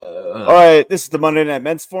All right, this is the Monday Night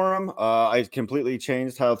Men's Forum. I completely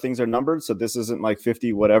changed how things are numbered, so this isn't like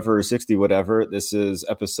 50 whatever or 60 whatever. This is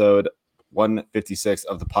episode 156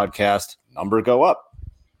 of the podcast. Number go up.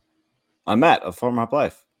 I'm Matt of Form Up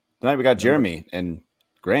Life. Tonight we got Jeremy and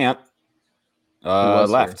Grant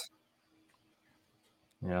left.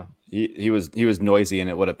 Yeah, he was noisy and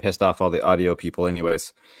it would have pissed off all the audio people,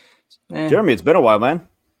 anyways. Jeremy, it's been a while, man.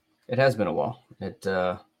 It has been a while. It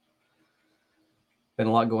been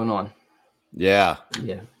a lot going on. Yeah.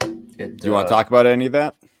 Do you want to talk about any of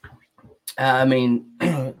that? I mean,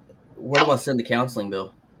 where do I send the counseling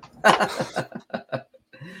bill? No,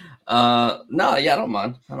 yeah, I don't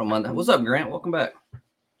mind. What's up, Grant? Welcome back.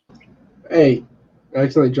 Hey, I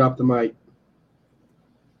accidentally dropped the mic.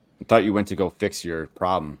 I thought you went to go fix your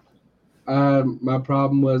problem. My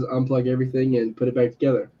problem was unplug everything and put it back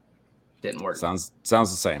together. Didn't work. Sounds the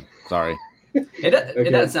same. Sorry.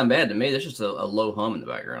 It doesn't sound bad to me. There's just a low hum in the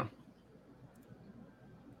background.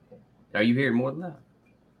 Are you hearing more than that?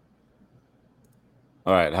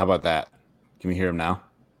 All right. How about that? Can we hear him now?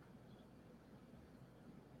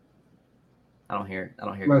 I don't hear.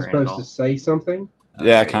 Am I supposed to say something?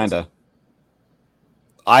 Yeah, kind of.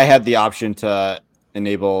 I had the option to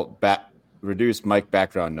enable reduce mic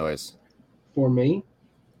background noise. For me?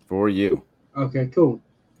 For you. Okay, cool.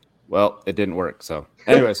 Well, it didn't work. So,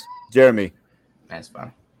 anyways, Jeremy. That's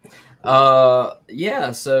fine.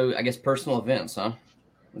 Yeah. So I guess personal events, huh?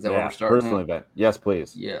 Is that what we're starting? Personal event. Yes,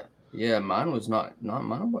 please. Yeah. Mine was mine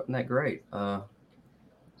wasn't that great.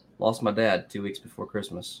 Lost my dad 2 weeks before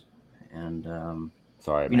Christmas, and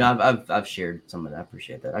sorry. You know, I've shared some of that. I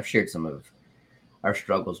appreciate that. I've shared some of our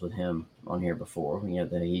struggles with him on here before. You know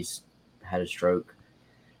that he's had a stroke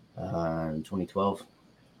in 2012,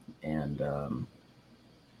 and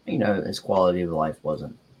you know his quality of life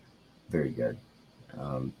wasn't very good.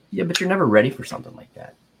 Yeah, but you're never ready for something like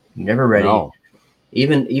that. You're never ready. No.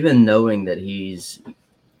 Even knowing that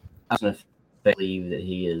I believe that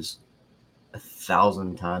he is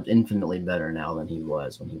 1,000 times infinitely better now than he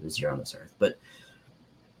was when he was here on this earth. But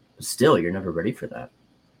still, you're never ready for that.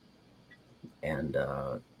 And,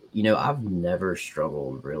 you know, I've never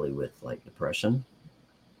struggled really with like depression.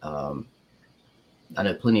 I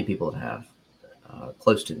know plenty of people that have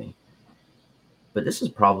close to me, but this has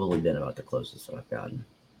probably been about the closest that I've gotten.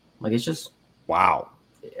 Like, it's just, wow.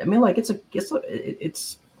 I mean, like it's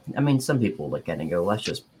I mean, some people look at it and go, well, that's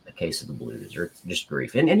just a case of the blues or just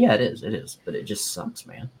grief. And yeah, it is, but it just sucks,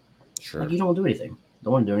 man. Sure. Like, you don't want to do anything.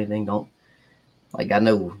 Don't want to do anything. Got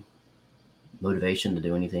no motivation to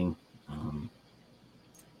do anything.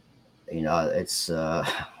 You know, it's, there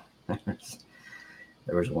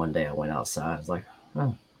was one day I went outside. I was like,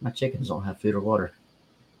 oh, my chickens don't have food or water.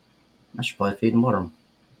 I should probably feed and water them.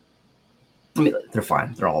 I mean, they're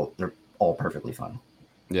fine. They're all perfectly fine.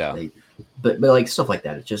 Yeah. But like stuff like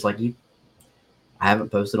that. It's just like I haven't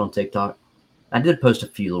posted on TikTok. I did post a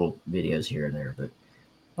few little videos here and there, but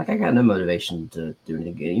like I got no motivation to do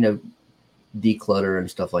anything. You know, declutter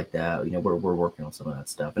and stuff like that. You know, we're working on some of that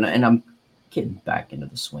stuff, and I'm getting back into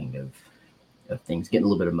the swing of things, getting a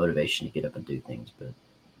little bit of motivation to get up and do things. But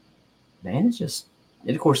man, it's just,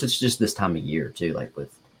 and of course, it's just this time of year too, like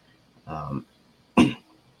with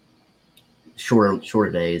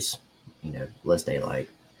shorter days. You know, less daylight,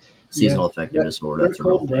 seasonal affective disorder. That's a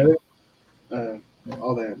real thing.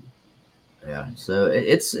 All that. Yeah. So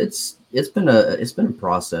it's been a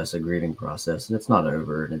process, a grieving process, and it's not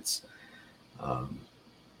over. And it's,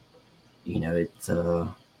 you know, it's I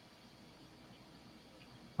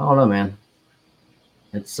don't know, man.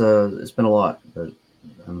 It's been a lot, but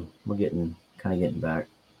we're getting back.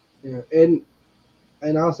 Yeah, and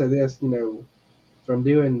I'll say this, you know, from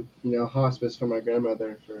doing, you know, hospice for my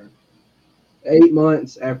grandmother for 8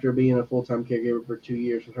 months after being a full-time caregiver for 2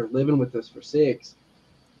 years with her living with us for 6,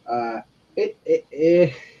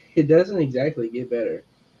 it doesn't exactly get better.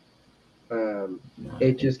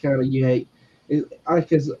 It just kind of, you hate it,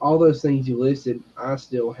 because all those things you listed, I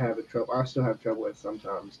still have trouble with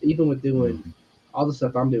sometimes, even with doing all the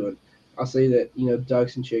stuff I'm doing. I'll say that, you know,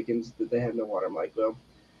 ducks and chickens, that they have no water. I'm like, well,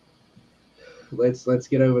 let's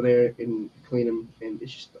get over there and clean them, and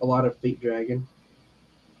it's just a lot of feet dragging.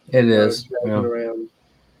 It is around,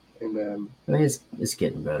 and I mean, it's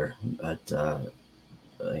getting better, but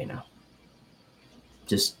you know,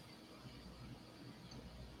 just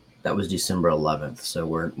that was December 11th, so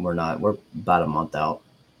we're about a month out.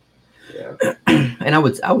 Yeah, and I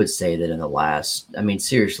would say that in the last,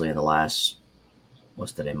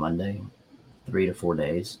 what's today, Monday, 3 to 4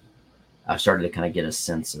 days, I started to kind of get a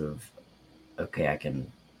sense of, okay, I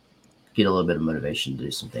can get a little bit of motivation to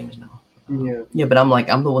do some things now. Yeah, but I'm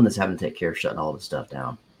the one that's having to take care of shutting all this stuff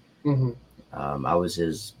down. Mm-hmm. I was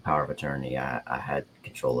his power of attorney. I had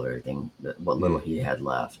control of everything, what little he had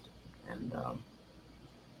left, and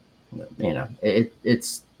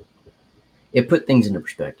it put things into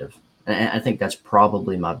perspective. And I think that's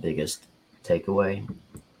probably my biggest takeaway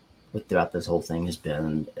throughout this whole thing has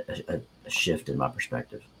been a shift in my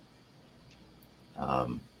perspective.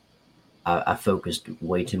 I focused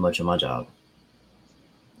way too much on my job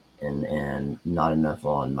and not enough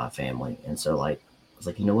on my family. And so I was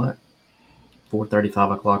like, you know what? 4:30,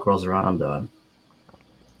 5 o'clock rolls around, I'm done.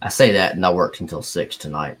 I say that and I worked until 6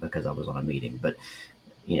 tonight because I was on a meeting, but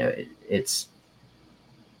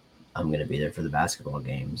I'm going to be there for the basketball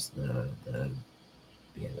games.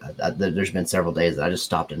 There's been several days that I just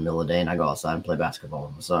stopped in the middle of the day and I go outside and play basketball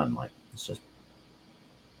with my son. Like, it's just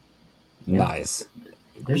nice.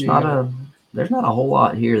 There's not a whole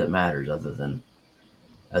lot here that matters other than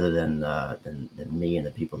me and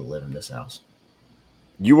the people that live in this house.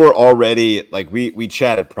 You were already like we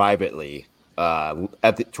chatted privately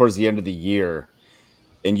towards the end of the year,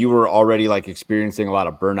 and you were already like experiencing a lot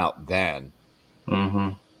of burnout then. Mm-hmm.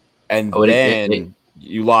 And then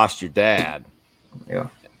you lost your dad. Yeah.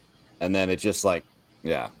 And then it just like,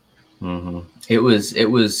 yeah. Mm-hmm.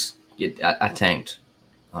 I tanked.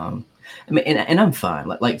 I mean, and I'm fine.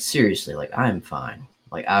 Like seriously, like I'm fine.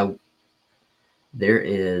 Like I've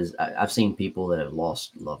seen people that have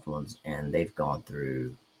lost loved ones and they've gone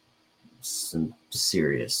through some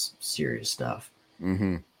serious stuff.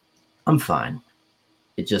 Mm-hmm. I'm fine.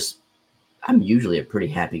 I'm usually a pretty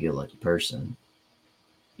happy-go-lucky person.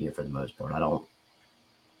 For the most part, I don't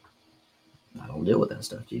deal with that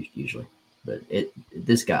stuff usually, but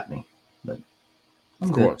this got me. But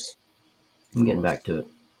of course, I'm getting back to it.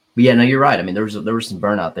 But yeah, no, you're right. I mean, there was some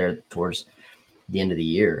burnout there towards the end of the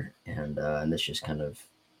year, and this just kind of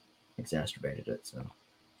exacerbated it. So,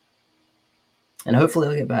 and hopefully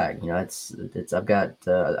I'll get back. I've got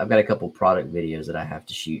a couple product videos that I have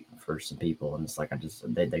to shoot for some people, and it's like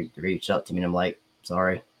they reached out to me, and I'm like,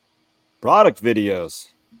 sorry. Product videos.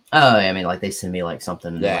 Oh, I mean, like they send me like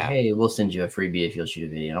something. Yeah. Like, hey, we'll send you a freebie if you'll shoot a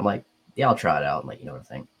video. And I'm like, yeah, I'll try it out and let you know what I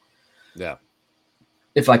think. Yeah.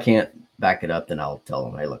 If I can't back it up, then I'll tell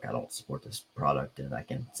them, hey, look, I don't support this product, and I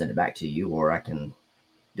can send it back to you, or I can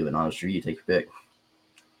do an honest review. Take your pick.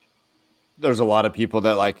 There's a lot of people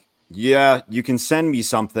that like, yeah, you can send me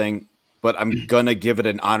something, but I'm gonna give it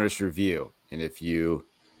an honest review. And if you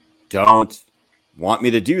don't want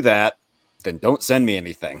me to do that, then don't send me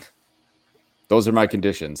anything. Those are my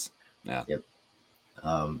conditions. Yeah. Yep.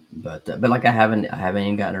 But like I haven't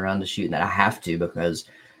even gotten around to shooting that. I have to because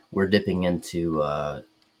we're dipping into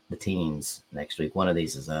the teens next week. One of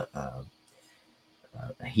these is a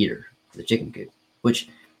heater for the chicken coop, which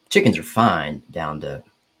chickens are fine down to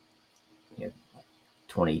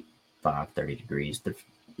 25, 30 degrees.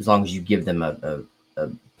 As long as you give them a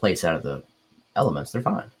place out of the elements, they're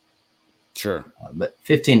fine. Sure. But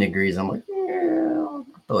 15 degrees, I'm like, yeah, I'll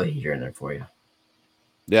throw a heater in there for you.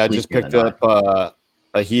 Yeah, I just picked up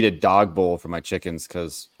a heated dog bowl for my chickens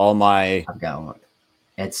because I've got one.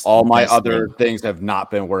 All my other things have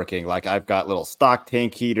not been working. Like I've got little stock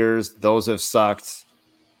tank heaters; those have sucked.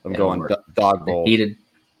 I'm going dog bowl. Heated.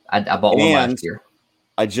 I bought one last year.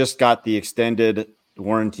 I just got the extended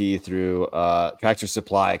warranty through Tractor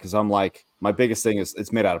Supply because I'm like, my biggest thing is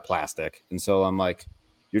it's made out of plastic, and so I'm like,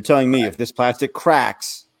 you're telling me if this plastic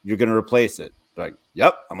cracks, you're going to replace it? They're like,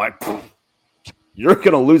 yep. I'm like, you're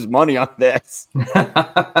going to lose money on this.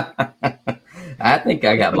 I think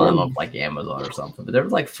I got mine off like Amazon or something, but they were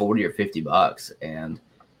like $40 or $50, and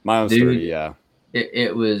mine was 30. Yeah,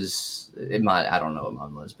 it was. It might. I don't know what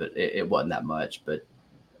mine was, but it wasn't that much. But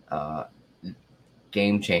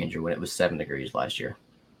game changer when it was 7 degrees last year.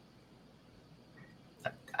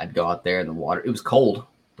 I'd go out there and the water. It was cold.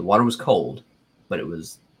 The water was cold, but it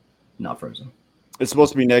was not frozen. It's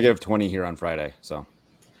supposed to be -20 here on Friday, so.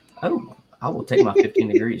 Oh, I will take my 15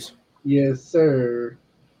 degrees. Yes, sir.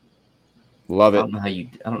 Love it. I don't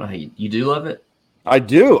know how you do love it. I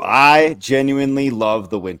do. I genuinely love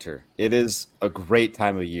the winter. It is a great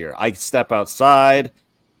time of year. I step outside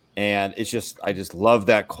and I just love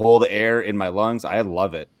that cold air in my lungs. I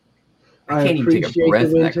love it. I can't even take a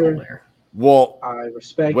breath in that cold air. Well, I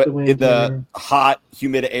respect the winter. In the hot,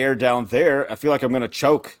 humid air down there, I feel like I'm going to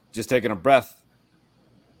choke just taking a breath.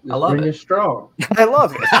 I love it. Straw. I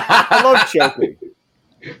love it. I love choking.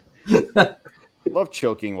 I love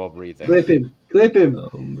choking while breathing. Clip him.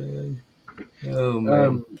 Oh man.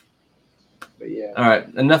 But yeah. All right.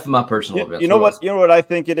 Enough of my personal events. You know what I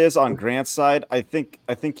think it is on Grant's side? I think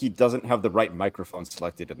he doesn't have the right microphone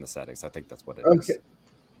selected in the settings. I think that's what it is. Okay.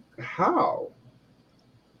 How?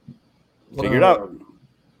 Figure it out.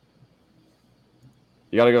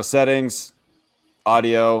 You got to go settings,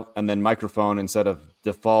 audio, and then microphone instead of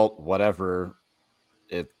default whatever.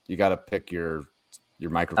 You got to pick your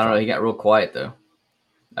microphone. I don't know. He got real quiet though.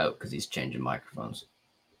 Oh, because he's changing microphones.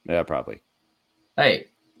 Yeah, probably. Hey,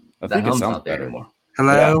 I that think it helm's sounds not there better. anymore.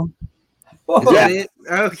 Hello. Whoa. Is that it?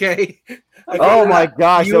 Okay. Oh my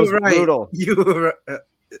gosh, You that was were right. brutal. You were.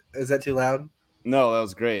 Is that too loud? No, that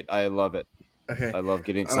was great. I love it. Okay. I love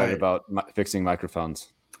getting excited about fixing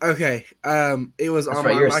microphones. Okay. It was That's on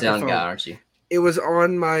right. my You're a microphone. sound guy, aren't you? It was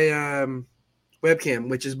on my webcam,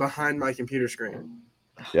 which is behind my computer screen.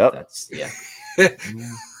 Yep. That's yeah.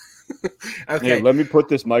 Okay. Hey, let me put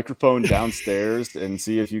this microphone downstairs and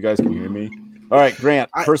see if you guys can hear me. All right, Grant,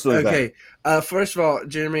 personally. Okay. First of all,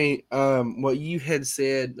 Jeremy, what you had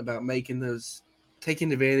said about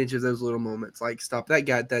taking advantage of those little moments, like stop that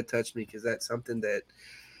guy, that touched me, because that's something that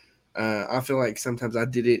I feel like sometimes I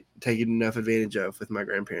didn't take enough advantage of with my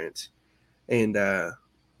grandparents, and that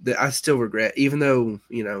I still regret, even though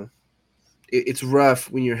it's rough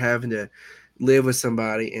when you're having to live with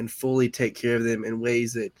somebody and fully take care of them in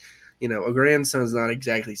ways that a grandson's not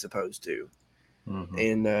exactly supposed to. Mm-hmm.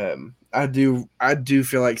 And I do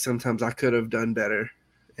feel like sometimes I could have done better,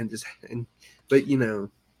 but You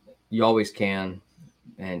always can,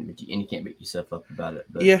 and you can't beat yourself up about it.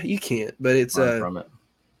 But yeah, you can't. But it's learn from it.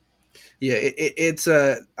 Yeah, it's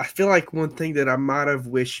I feel like one thing that I might have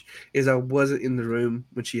wished is I wasn't in the room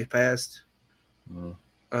when she had passed.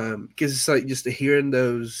 Because it's like just hearing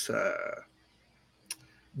those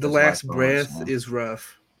the last breath is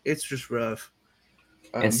rough. It's just rough.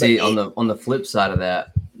 And see, on the flip side of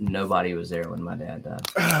that, nobody was there when my dad died.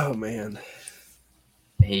 Oh man,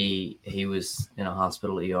 he was in a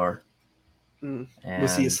hospital ER. And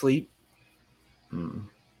was he asleep?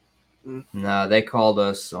 No, they called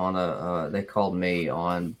us they called me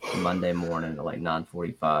on Monday morning at like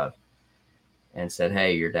 9:45 and said,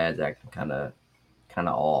 "Hey, your dad's acting kind of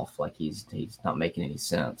off, like he's not making any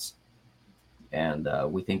sense, and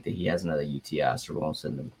we think that he has another UTI, so we're going to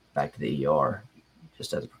send him back to the ER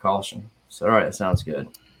just as a precaution." So, all right, that sounds good.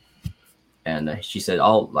 And she said,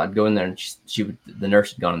 I'd go in there, and the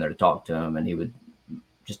nurse had gone in there to talk to him, and he would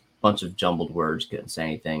just a bunch of jumbled words, couldn't say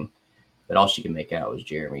anything, but all she could make out was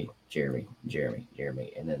Jeremy, Jeremy, Jeremy,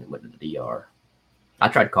 Jeremy, and then went to the ER. I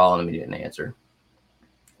tried calling him, he didn't answer,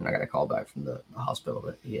 and I got a call back from the hospital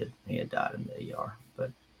that he had died in the ER,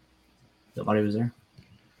 but nobody was there.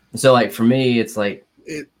 So, like, for me, it's like,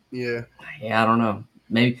 yeah, I don't know.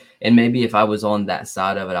 Maybe if I was on that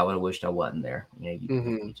side of it, I would have wished I wasn't there.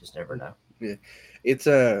 You just never know. Yeah, it's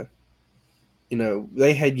they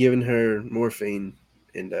had given her morphine,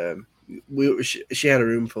 and she had a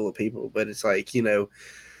room full of people, but it's like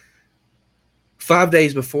 5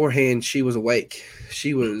 days beforehand she was awake.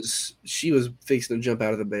 She was fixing to jump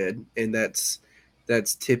out of the bed, and that's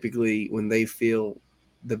typically when they feel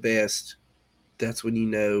the best. That's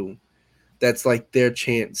when that's like their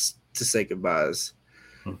chance to say goodbyes.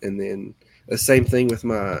 And then the same thing with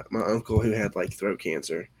my uncle who had like throat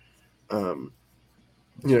cancer.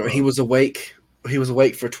 He was awake. He was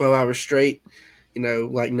awake for 12 hours straight,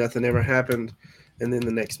 like nothing ever happened. And then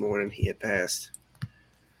the next morning he had passed.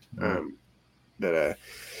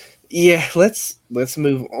 Yeah, let's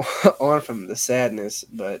move on from the sadness.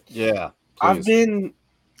 But yeah, please.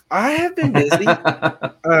 I have been busy.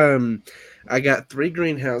 I got 3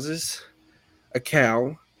 greenhouses, a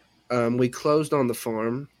cow. We closed on the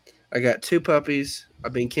farm. I got 2 puppies.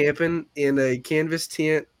 I've been camping in a canvas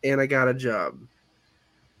tent, and I got a job.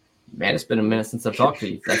 Man, it's been a minute since I've talked to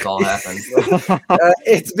you. That's all happened.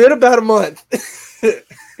 It's been about a month.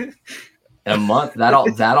 A month? That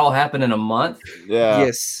all happened in a month? Yeah.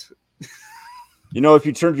 Yes. If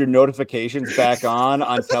you turned your notifications back on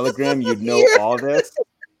Telegram, you'd know all this.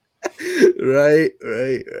 Right.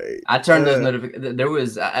 I turned those notifications. There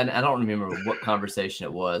was, I don't remember what conversation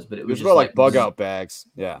it was, but it was just about like bug out bags.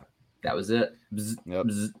 Yeah. That was it. Bzz, yep.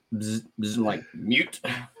 Bzz, bzz, bzz, like mute.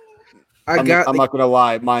 I'm not gonna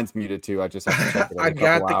lie, mine's muted too. I just have to check it. I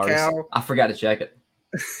got the hours. cow. I forgot to check it.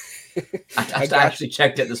 I actually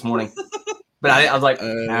checked it this morning, but I was like,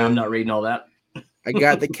 I'm not reading all that. I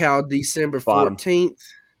got the cow December 14th.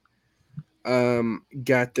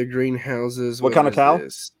 Got the greenhouses. What kind of cow?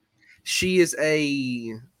 She is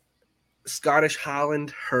a Scottish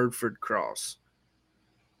Highland Hereford cross.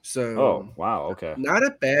 So, oh wow, okay, not a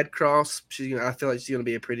bad cross. I feel like she's gonna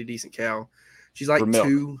be a pretty decent cow. She's like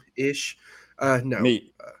 2-ish. No,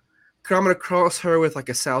 meat. I'm gonna cross her with like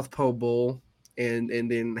a South Pole bull, and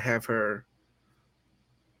then have her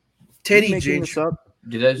Teddy Ginger.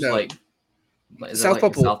 Do those like South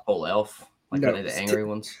Pole South Pole elf? Like are they the angry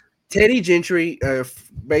ones? Teddy Gentry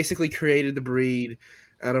basically created the breed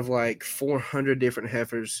out of like 400 different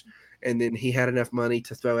heifers, and then he had enough money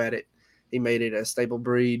to throw at it. He made it a stable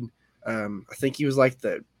breed. I think he was like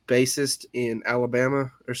the bassist in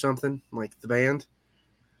Alabama or something, like the band.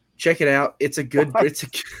 Check it out. It's a good. What? It's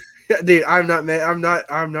a dude. I'm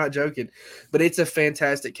not joking, but it's a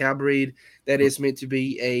fantastic cow breed that is meant to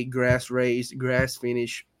be a grass raised, grass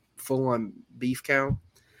finished, full on beef cow.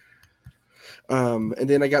 And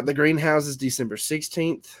then I got the greenhouses December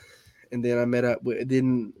 16th, and then I met up with.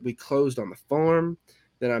 Then we closed on the farm.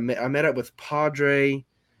 Then I met up with Padre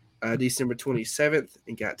December 27th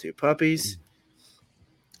and got 2 puppies.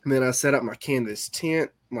 And then I set up my canvas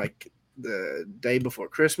tent like the day before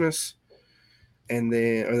Christmas, and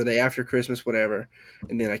then or the day after Christmas, whatever.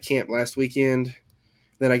 And then I camped last weekend.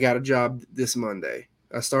 Then I got a job this Monday.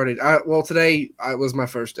 Today was my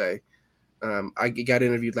first day. I got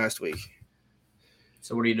interviewed last week.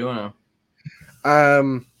 So what are you doing now?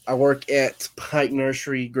 I work at Pike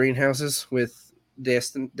Nursery Greenhouses with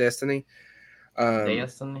Destiny. Destiny?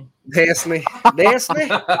 Destiny.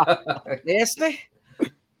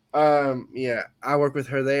 Yeah, I work with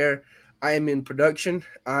her there. I am in production.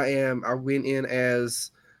 I went in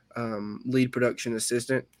as lead production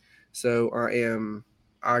assistant. So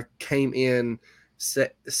I came in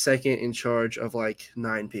second in charge of like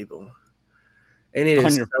 9 people. And it On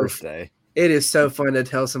is your first day. It is so fun to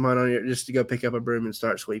tell someone on your just to go pick up a broom and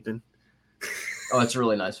start sweeping. Oh, it's a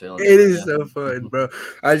really nice feeling. It is so fun, bro.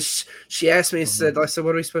 She asked me, said, "What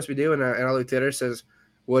are we supposed to be doing?" And I looked at her, says,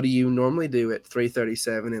 "What do you normally do at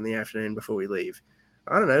 3:37 in the afternoon before we leave?"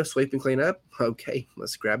 I don't know, sweep and clean up. Okay,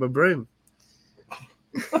 let's grab a broom.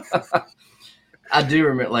 I do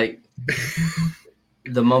remember, like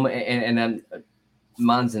the moment, and then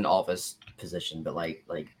mine's an office position, but like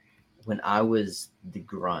when I was the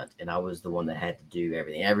grunt and I was the one that had to do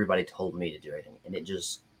everything, everybody told me to do everything, and it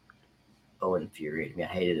just infuriated me. I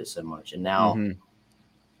hated it so much. And now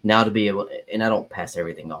to be able, and I don't pass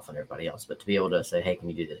everything off on everybody else, but to be able to say, "Hey, can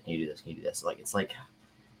you do this? Can you do this? Can you do this?"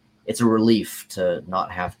 It's a relief to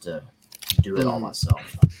not have to do it all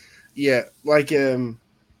myself. Yeah, like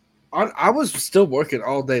I was still working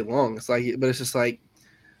all day long. It's like, but it's just like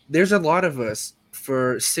there's a lot of us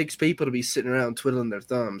for 6 people to be sitting around twiddling their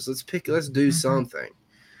thumbs. Let's do something.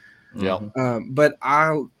 Yeah. But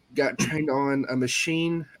I got trained on a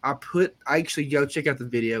machine. I actually go check out the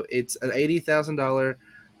video. It's an $80,000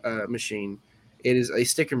 machine. It is a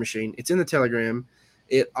sticker machine. It's in the Telegram.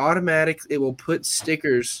 It will put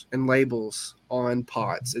stickers and labels on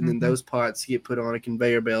pots, and then those pots get put on a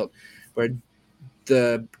conveyor belt where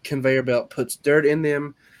the conveyor belt puts dirt in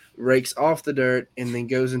them, rakes off the dirt, and then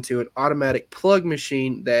goes into an automatic plug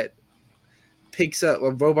machine that picks up,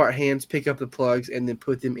 robot hands pick up the plugs and then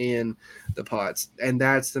put them in the pots. And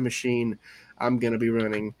that's the machine I'm going to be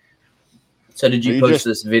running. So did you post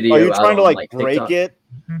this video? Are you trying to break TikTok? it?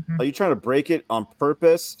 Are you trying to break it on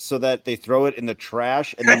purpose so that they throw it in the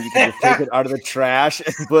trash and then you can just take it out of the trash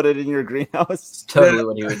and put it in your greenhouse? It's totally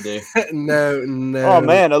what he would do. No. Oh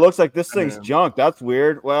man, it looks like this thing's junk. That's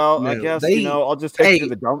weird. Well, I guess I'll just take it to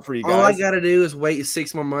the dump for you guys. All I gotta do is wait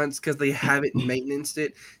 6 more months because they haven't maintenanced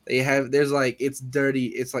it. It's dirty,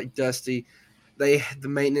 it's like dusty. The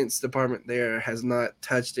maintenance department there has not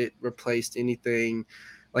touched it, replaced anything.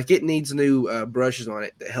 Like it needs new brushes on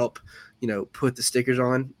it that help, put the stickers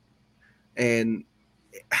on. And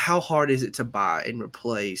how hard is it to buy and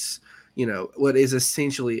replace, what is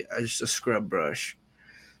essentially just a scrub brush?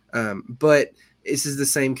 But this is the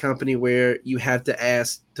same company where you have to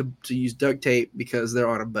ask to use duct tape because they're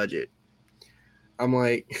on a budget. I'm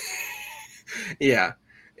like, yeah,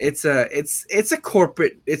 it's a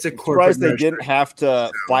corporate. It's a corporate. Surprised they didn't have to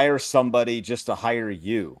fire somebody just to hire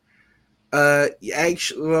you.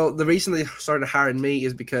 Actually, well, the reason they started hiring me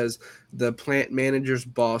is because the plant manager's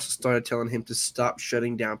boss started telling him to stop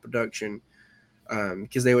shutting down production,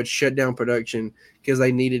 because they would shut down production because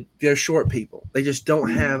they're short people. They just don't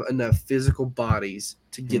have enough physical bodies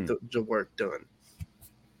to get the work done.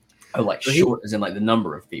 Oh, like short as in like the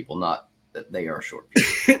number of people, not that they are short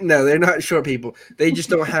people. No, they're not short people. They just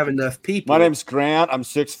don't have enough people. My name's Grant. I'm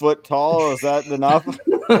 6 foot tall. Is that enough?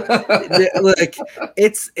 Look,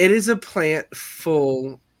 it is a plant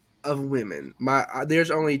full of women. There's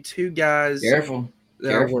only 2 guys that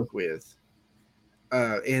I work with.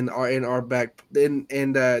 In our back,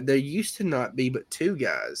 and there used to not be but 2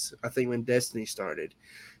 guys. I think when Destiny started,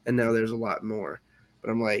 and now there's a lot more. But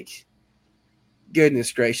I'm like,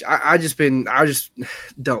 goodness gracious! I just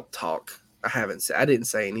don't talk. I didn't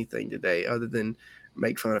say anything today other than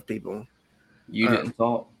make fun of people. You didn't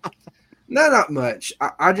talk? No, not much.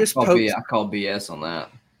 I just I call BS on that.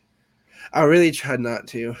 I really tried not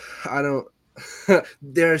to. I don't.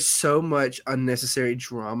 There's so much unnecessary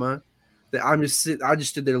drama that I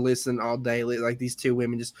just stood there listening all day. Like these two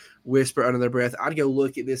women just whisper under their breath. I'd go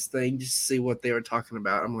look at this thing just to see what they were talking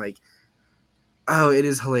about. I'm like, oh, it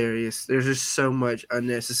is hilarious. There's just so much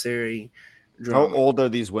unnecessary drama. How old are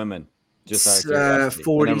these women? Just out of curiosity.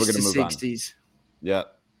 40s to 60s. Yeah,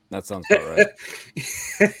 that sounds about right.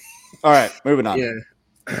 All right, moving on. Yeah.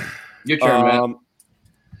 Your turn, Matt.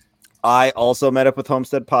 I also met up with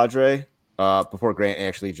Homestead Padre before Grant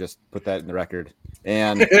actually just put that in the record.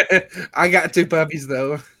 And I got 2 puppies,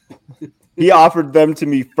 though. He offered them to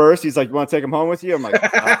me first. He's like, "You want to take them home with you?" I'm like,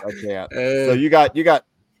 I can't. So you got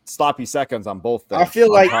sloppy seconds on both things. I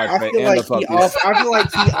feel like he offered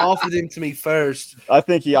them to me first. I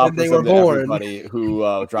think he offered them to born. everybody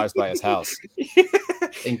who drives by his house.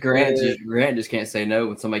 And Grant just can't say no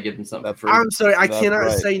when somebody gives him something free. I'm sorry, I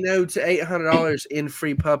cannot say no to $800 in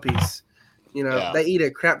free puppies. You know, They eat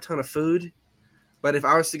a crap ton of food. But if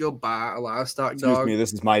I was to go buy a livestock dog, excuse me,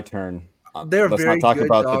 this is my turn. They're Let's very not talk good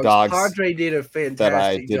about dogs. the dogs Padre did a fantastic that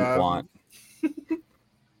I didn't job.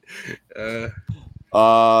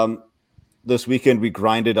 want. This weekend we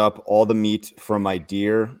grinded up all the meat from my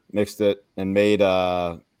deer, mixed it, and made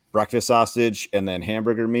breakfast sausage and then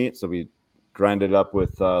hamburger meat. So we grinded it up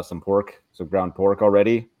with some pork, so ground pork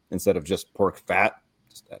already, instead of just pork fat,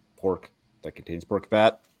 just that pork that contains pork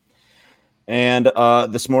fat. And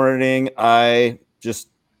this morning I just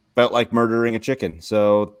felt like murdering a chicken,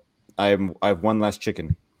 so I have one less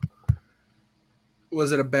chicken.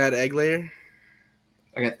 Was it a bad egg layer?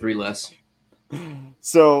 I got 3 less.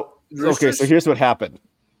 So Roosters? Okay, so here's what happened.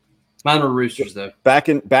 Mine were roosters though. Back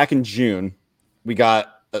in June, we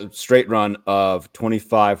got a straight run of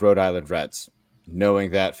 25 Rhode Island Reds,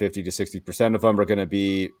 knowing that 50 to 60% of them are going to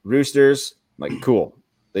be roosters. Like, cool.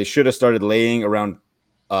 They should have started laying around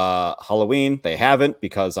Halloween. They haven't,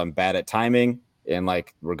 because I'm bad at timing, and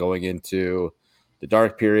like we're going into the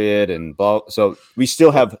dark period, and so we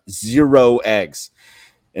still have 0 eggs.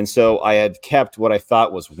 And so I had kept what I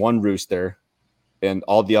thought was 1 rooster, and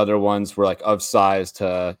all the other ones were like of size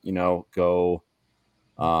to, go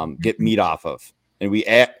get meat off of. And we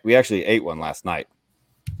actually ate one last night.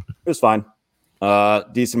 It was fine.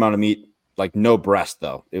 Decent amount of meat, like no breast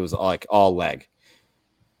though. It was like all leg.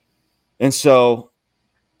 And so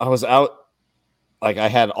I was out, like I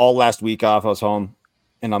had all last week off. I was home,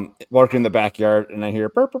 and I'm working in the backyard, and I hear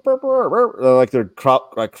burr, burr, burr, burr, burr, like they're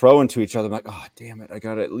crowing to each other. I'm like, oh damn it, I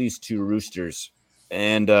got at least 2 roosters,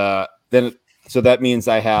 and so that means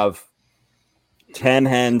I have 10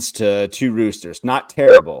 hens to 2 roosters. Not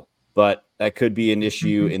terrible, but that could be an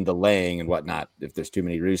issue in the laying and whatnot if there's too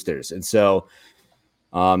many roosters. And so,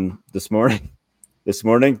 this morning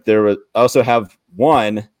there was I also have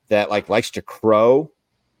one that like likes to crow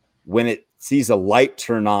when it sees a light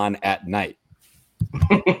turn on at night.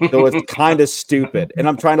 So it's kind of stupid. And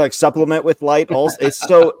I'm trying to like supplement with light also.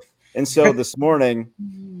 So this morning,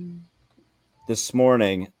 it was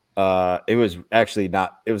actually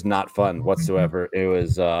not fun whatsoever. It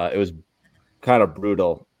was kind of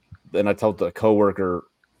brutal. And I told the coworker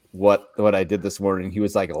what I did this morning. He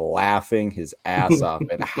was like laughing his ass off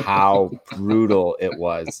at how brutal it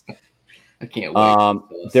was. I can't wait.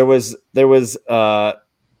 There was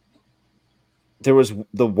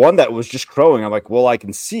the one that was just crowing. I'm like, well, I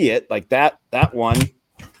can see it. Like that one,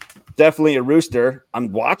 definitely a rooster.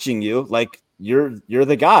 I'm watching you. Like you're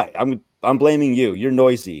the guy. I'm blaming you. You're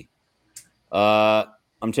noisy.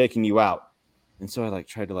 I'm taking you out. And so I like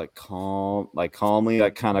tried to calmly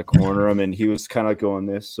kind of corner him, and he was kind of going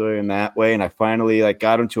this way and that way. And I finally like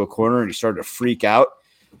got him to a corner, and he started to freak out.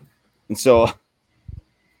 And so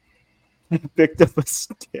I picked up a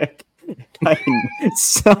stick. I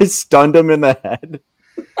stunned him in the head.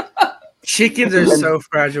 Chickens are so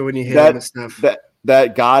fragile when you hit them and stuff.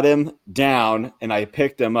 That got him down, and I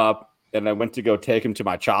picked him up, and I went to go take him to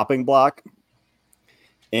my chopping block.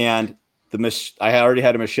 And I already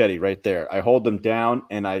had a machete right there. I hold him down,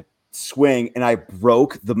 and I swing, and I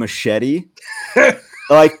broke the machete.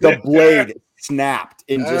 Like the blade snapped,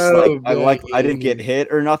 and just I didn't get hit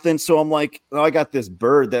or nothing. So I'm like, oh, I got this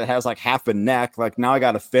bird that has like half a neck. Like now I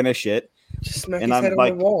got to finish it. Just smack and his I'm head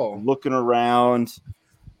like on the wall. looking around.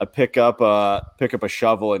 I pick up a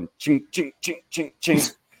shovel and ching ching ching ching ching.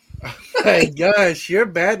 Oh my gosh, you're a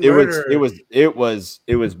bad murderer. It was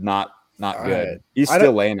not good. Right. He's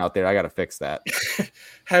still laying out there. I got to fix that.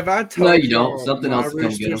 Have I told No, you don't. Something else will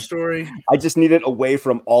come get him. Story? I just need it away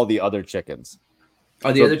from all the other chickens.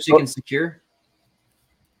 Are the other chickens secure?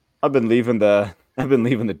 I've been leaving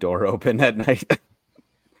the door open at night.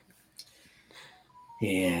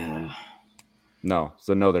 Yeah. No,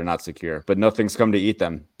 so no, they're not secure. But nothing's come to eat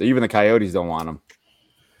them. Even the coyotes don't want them.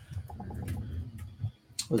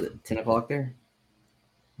 Was it 10 o'clock there?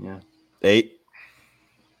 Yeah. 8.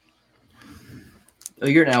 Oh,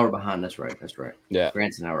 you're an hour behind. That's right. Yeah.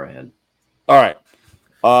 Grant's an hour ahead. All right.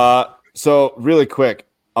 So really quick,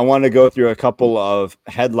 I want to go through a couple of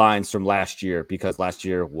headlines from last year because last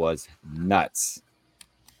year was nuts.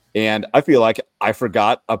 And I feel like I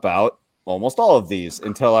forgot about almost all of these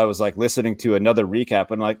until I was like listening to another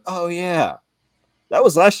recap and like, oh yeah, that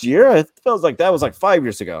was last year. It feels like that was like 5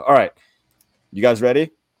 years ago. All right. You guys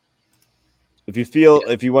ready? If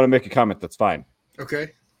you want to make a comment, that's fine.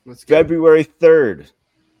 Okay. Let's go. February 3rd,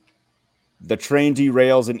 the train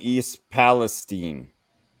derails in East Palestine.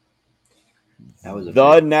 That was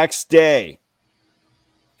The next day,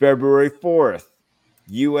 February 4th,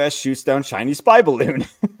 U.S. shoots down Chinese spy balloon.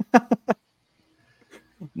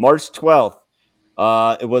 March 12th,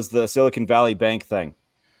 it was the Silicon Valley Bank thing.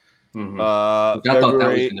 Mm-hmm. I thought that was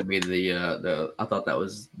February, going to be the. I thought that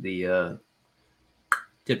was the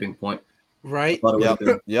tipping point. Right. I thought it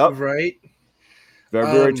was yep. Right.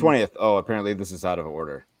 February 20th. Oh, apparently this is out of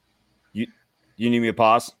order. You need me to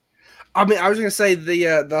pause? I mean, I was gonna say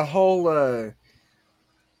the whole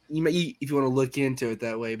you if you want to look into it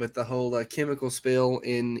that way, but the whole chemical spill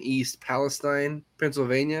in East Palestine,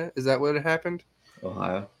 Pennsylvania, is that what had happened?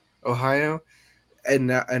 Ohio, and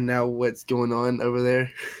now what's going on over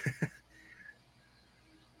there?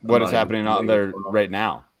 What is happening out there right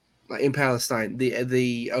now? Like in Palestine,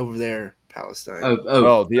 the over there Palestine.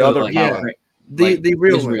 Oh, the other like, yeah. Palestine. The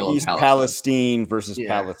real Israel one. East Palestine versus Yeah.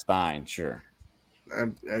 Palestine, sure.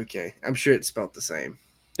 Okay. I'm sure it's spelled the same.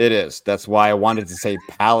 It is. That's why I wanted to say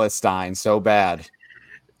Palestine so bad.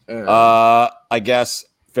 I guess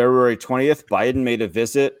February 20th, Biden made a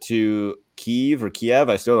visit to Kiev.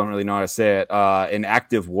 I still don't really know how to say it. An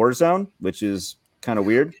active war zone, which is kind of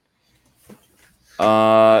weird.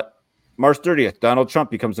 March 30th, Donald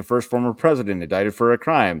Trump becomes the first former president indicted for a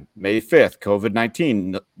crime. May 5th,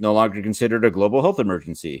 COVID-19 no longer considered a global health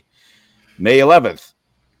emergency. May 11th,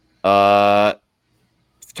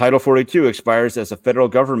 Title 42 expires as the federal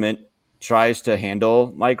government tries to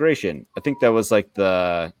handle migration. I think that was like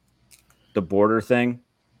the border thing.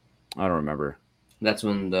 I don't remember. That's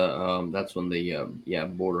when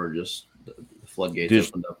the border just the floodgates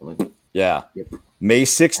opened up. Yeah. Yep. May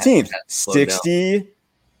 16th,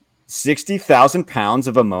 60,000 pounds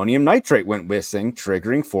of ammonium nitrate went missing,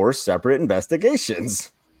 triggering 4 separate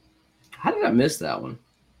investigations. How did I miss that one?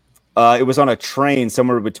 It was on a train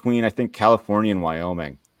somewhere between, I think, California and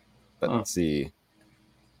Wyoming. Let's see.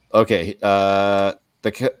 Okay. The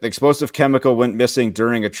explosive chemical went missing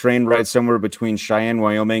during a train ride somewhere between Cheyenne,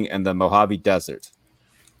 Wyoming, and the Mojave Desert.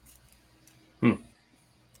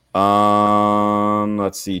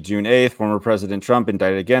 Let's see. June 8th, former President Trump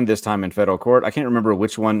indicted again, this time in federal court. I can't remember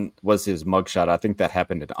which one was his mugshot. I think that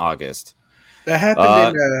happened in August. That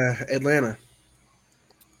happened in Atlanta.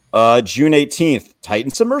 June 18th,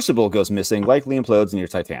 Titan submersible goes missing, likely implodes near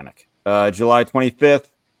Titanic. July 25th,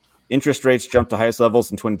 interest rates jumped to highest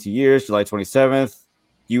levels in 22 years. July 27th,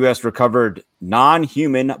 U.S. recovered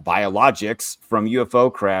non-human biologics from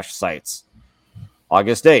UFO crash sites.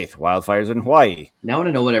 August 8th, wildfires in Hawaii. Now I want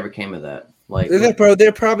to know whatever came of that. Like They're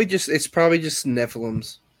probably just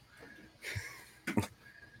Nephilims.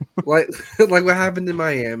 like what happened in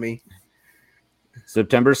Miami.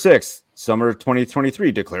 September 6th, summer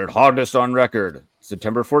 2023 declared hottest on record.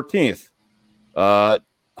 September 14th,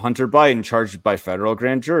 Hunter Biden charged by federal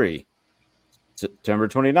grand jury. September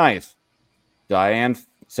 29th,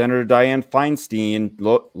 Senator Dianne Feinstein,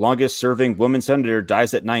 longest serving woman senator,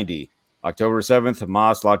 dies at 90. October 7th,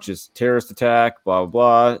 Hamas launches terrorist attack, blah,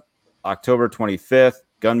 blah, blah. October 25th,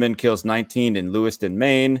 gunman kills 19 in Lewiston,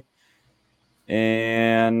 Maine.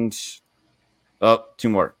 And, 2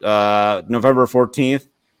 more. November 14th,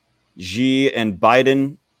 Xi and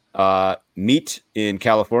Biden meet in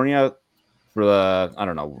California for the, I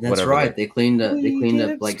don't know. That's whatever. right. They cleaned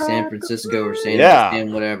up like San Francisco or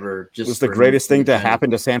San whatever. It was the greatest thing to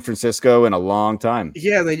happen to San Francisco in a long time.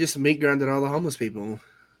 Yeah, they just meat grounded all the homeless people.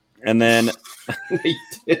 And then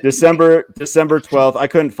December 12th, I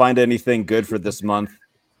couldn't find anything good for this month.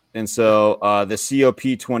 And so the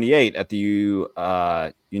COP28 at the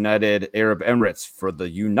United Arab Emirates for the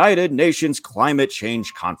United Nations Climate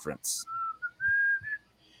Change Conference.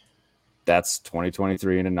 That's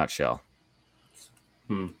 2023 in a nutshell.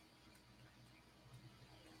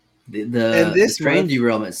 The train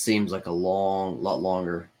derailment seems like a lot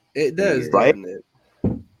longer. It does, right? doesn't it?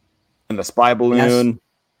 And the spy balloon.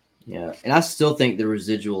 Yeah, and I still think the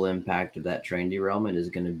residual impact of that train derailment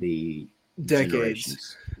is going to be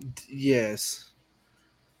Decades. Yes.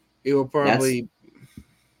 It will probably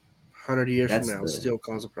 100 years from that's now the- still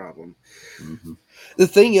cause a problem. Mhm. The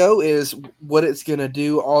thing, though, is what it's going to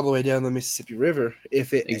do all the way down the Mississippi River.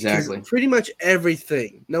 If it 'cause Exactly. pretty much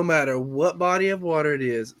everything, no matter what body of water it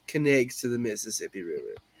is, connects to the Mississippi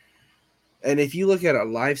River. And if you look at a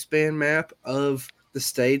lifespan map of the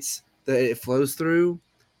states that it flows through,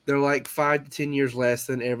 they're like 5 to 10 years less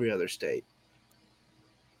than every other state.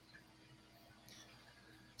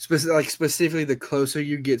 Specifically, the closer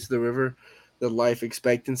you get to the river, the life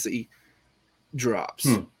expectancy drops.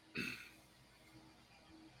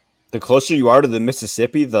 The closer you are to the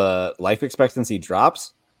Mississippi, the life expectancy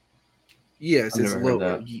drops. Yes, I've it's never heard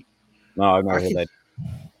lower. that. No, I've never I heard can- that.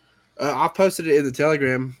 I posted it in the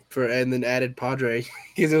Telegram and then added Padre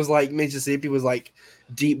because it was like Mississippi was like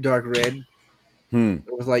deep dark red. It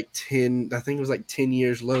was like 10. I think it was like 10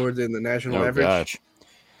 years lower than the national Oh average. gosh.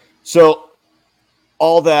 So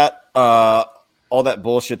all that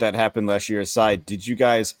bullshit that happened last year aside, did you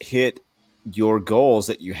guys hit your goals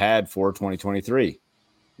that you had for 2023?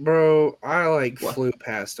 Bro, I like What? flew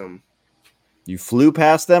past them. You flew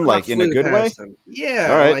past them, like in a good way. Yeah,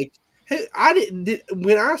 All right. like hey, I didn't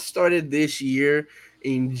when I started this year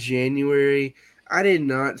in January. I did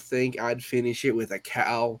not think I'd finish it with a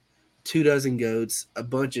cow, 2 dozen goats, a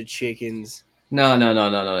bunch of chickens. No.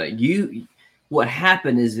 What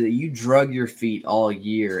happened is that you drug your feet all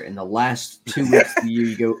year, and the last 2 weeks of the year,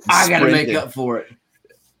 you go, I got to make Sprinted. up for it.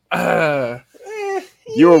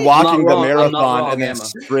 You were walking the wrong. I'm not marathon wrong, and then Emma.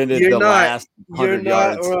 sprinted You're the not- last You're 100 not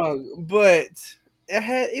yards. wrong, but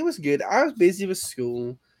it was good. I was busy with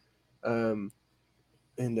school, and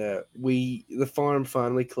the farm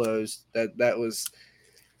finally closed.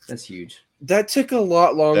 That's huge. That took a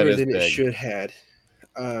lot longer is than it big. should had.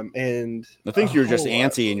 And I think a you're just whole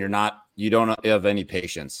lot. antsy and you don't have any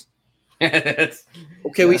patience. That's-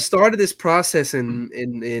 Okay, we started this process in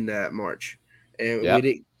March, and Yep. we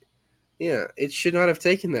didn't. Yeah, it should not have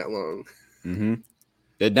taken that long. Mm-hmm.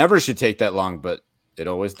 It never should take that long, but it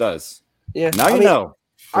always does. Yeah, Now I you mean, know.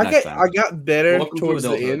 for I next got time. I got better Welcome to towards the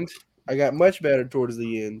adulthood. end. I got much better towards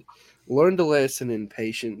the end. Learned a lesson in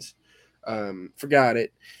patience. Forgot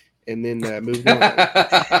it, and then moved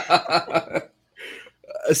on.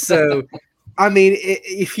 So, I mean,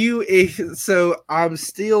 so I'm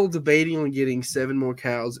still debating on getting 7 more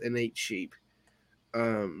cows and 8 sheep.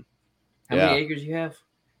 How Yeah. many acres you have?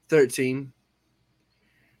 13.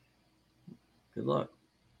 Good luck.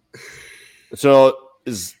 So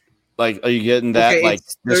are you getting that Okay, like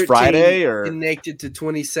it's this 13 Friday or connected to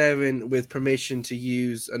 27 with permission to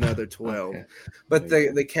use another 12. Okay. But There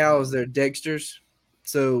you the cows, they're Dexters,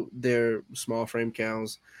 so they're small frame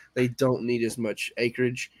cows. They don't need as much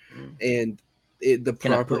acreage, Mm. and the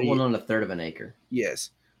Can I put property. one on 1/3 of an acre? Yes,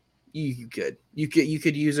 you could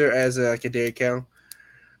use her as like a dairy cow.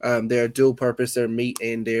 They're dual purpose. They're meat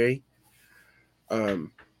and dairy.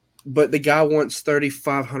 But the guy wants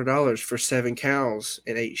 $3,500 for 7 cows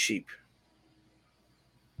and 8 sheep,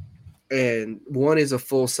 and one is a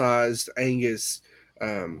full sized Angus,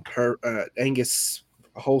 Angus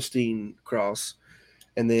Holstein cross,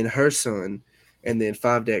 and then her son, and then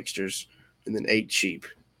 5 Dexters, and then 8 sheep.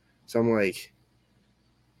 So I'm like,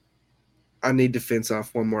 I need to fence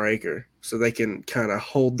off 1 more acre so they can kind of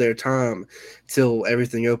hold their time till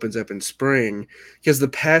everything opens up in spring, because the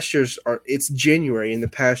pastures it's January and the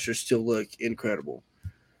pastures still look incredible.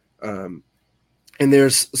 And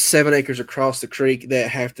there's 7 acres across the creek that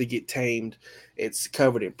have to get tamed. It's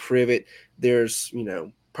covered in privet. There's,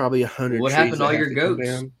 probably 100 What trees happened to that all have your to come goats?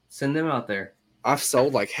 down. Send them out there. I've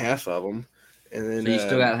sold like half of them. And then So you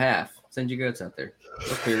still got half. Send your goats out there.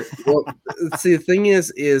 They'll clear it. well, see, the thing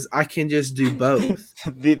is I can just do both.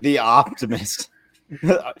 the optimist?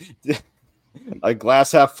 A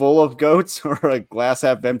glass half full of goats or a glass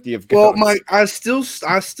half empty of Well, goats?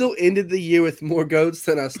 I still ended the year with more goats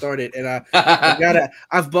than I started, and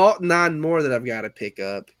I've bought 9 more that I've got to pick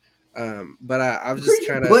up. But I've Where just you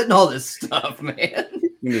kind of putting all this stuff, man.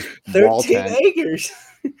 You just wall 13 tent. acres.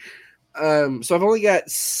 So I've only got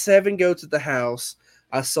 7 goats at the house.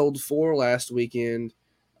 I sold 4 last weekend.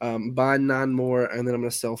 Buying 9 more, and then I'm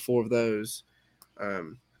going to sell 4 of those.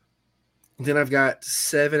 Then I've got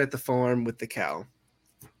 7 at the farm with the cow.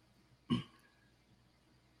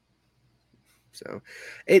 So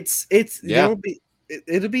Yeah.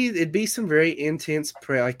 it'd be some very intense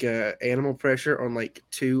animal pressure on like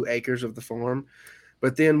 2 acres of the farm.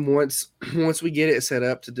 But then once we get it set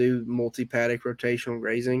up to do multi-paddock rotational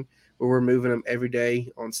grazing, where we're moving them every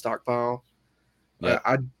day on stockpile, Yep.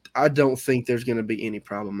 I don't think there's going to be any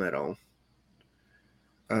problem at all.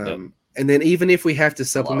 Yep. And then even if we have to lot of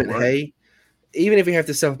supplement work. hay, even if you have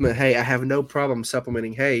to supplement hay, I have no problem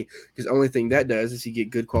supplementing hay because the only thing that does is you get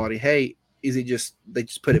good quality hay. Is it just they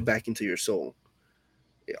just put it back into your soil?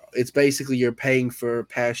 Yeah, it's basically you're paying for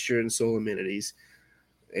pasture and soil amenities,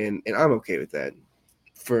 and I'm okay with that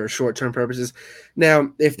for short term purposes.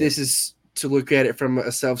 Now, if this is to look at it from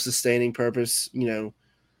a self sustaining purpose,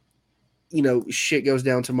 shit goes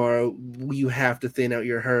down tomorrow, you have to thin out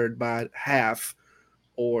your herd by half,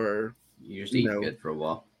 or You just eat good for a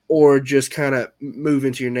while. or just kind of move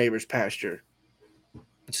into your neighbor's pasture.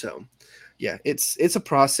 So, yeah, it's a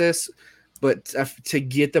process, but to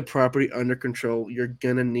get the property under control, you're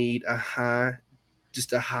gonna need a high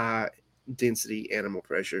density animal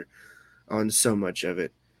pressure on so much of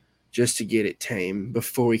it, just to get it tame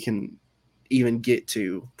before we can even get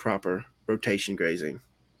to proper rotation grazing.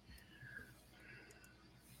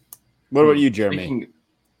 What about you, Jeremy?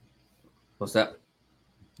 What's that?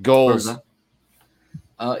 Goals.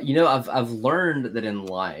 I've learned that in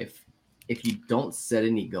life, if you don't set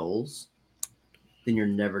any goals, then you're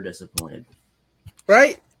never disappointed.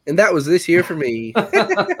 Right? And that was this year for me.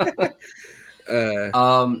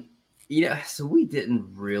 So we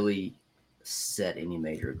didn't really set any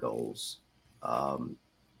major goals.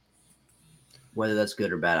 Whether that's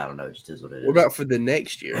good or bad, I don't know. It just is what it is. What about for the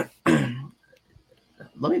next year?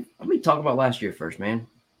 Let me talk about last year first, man.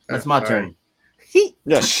 That's my turn.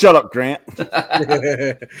 Yeah, shut up, Grant. So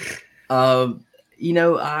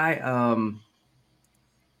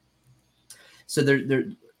there.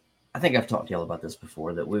 I think I've talked to y'all about this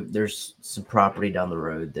before. That there's some property down the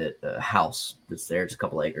road, that a house that's there. It's a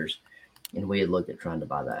couple acres, and we had looked at trying to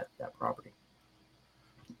buy that property.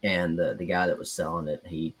 And the guy that was selling it,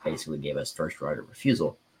 he basically gave us first right of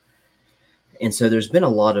refusal. And so there's been a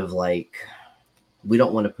lot of we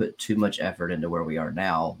don't want to put too much effort into where we are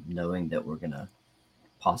now, knowing that we're going to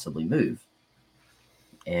possibly move.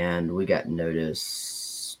 And we got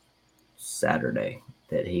notice Saturday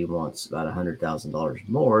that he wants about $100,000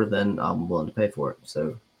 more than I'm willing to pay for it.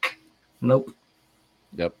 So, nope.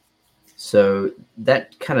 Yep. So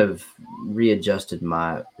that kind of readjusted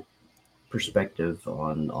my perspective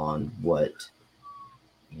on what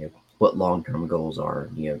long-term goals are.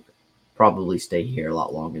 Probably stay here a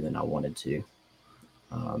lot longer than I wanted to,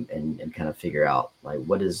 and kind of figure out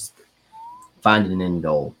what is find an end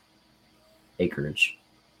goal, acreage,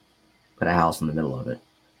 put a house in the middle of it,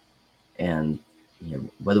 and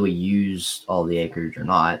whether we use all the acreage or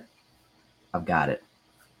not, I've got it.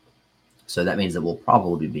 So that means that we'll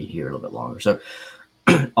probably be here a little bit longer. So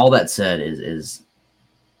all that said is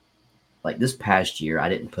this past year, I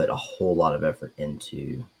didn't put a whole lot of effort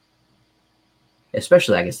into,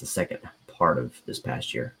 especially I guess the second part of this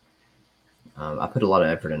past year. I put a lot of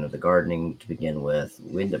effort into the gardening to begin with.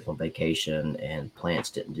 We ended up on vacation and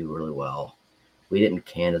plants didn't do really well. We didn't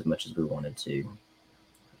can as much as we wanted to.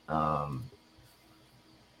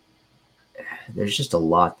 There's just a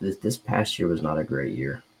lot. This past year was not a great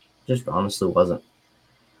year. Just honestly wasn't.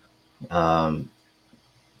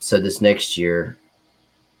 So this next year,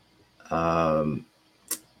 I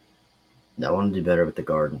want to do better with the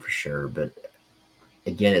garden for sure. But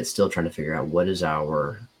again, it's still trying to figure out what is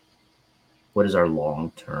our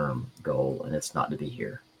long-term goal, and it's not to be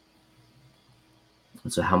here.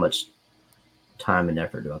 And so how much time and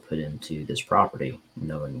effort do I put into this property,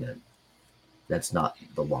 knowing that that's not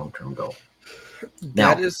the long-term goal?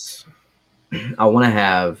 Now, I want to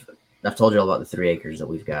have, I've told you all about the 3 acres that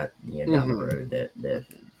we've got down the road that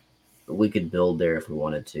we could build there if we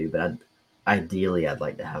wanted to, but ideally I'd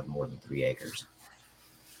like to have more than 3 acres.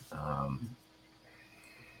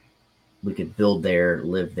 We could build there,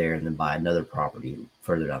 live there, and then buy another property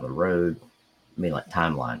further down the road. I mean,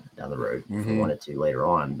 timeline down the road if we wanted to later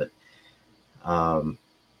on. But, I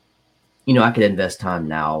could invest time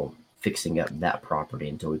now fixing up that property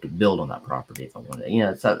until we could build on that property if I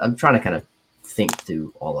wanted. So I'm trying to kind of think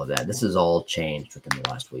through all of that. This has all changed within the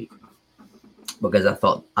last week because I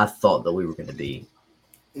thought that we were going to be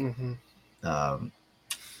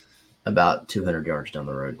about 200 yards down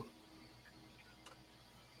the road.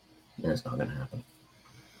 And it's not going to happen.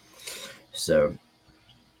 So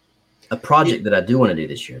a project that I do want to do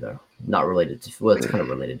this year, though, not related to, it's kind of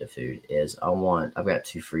related to food, is I've got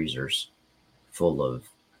 2 freezers full of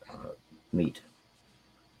meat.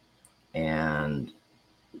 And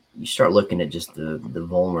you start looking at just the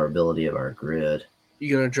vulnerability of our grid.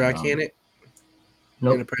 You going to dry can it?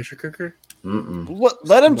 Nope. In a pressure cooker?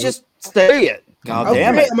 Let him just say it. God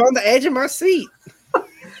damn it. I'm on the edge of my seat.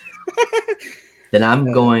 Then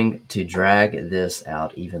I'm going to drag this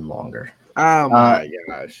out even longer. Oh my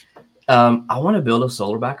gosh. I want to build a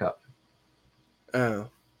solar backup. Oh.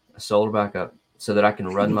 A solar backup so that I can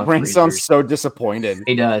run my Frank freezers. sounds so disappointed.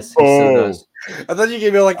 He does. He so does. I thought you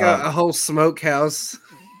gave me like a whole smokehouse.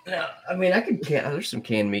 Yeah, I mean, I could can. There's some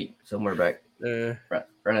canned meat somewhere back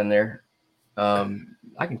right in there. I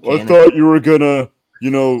can. I thought you were gonna,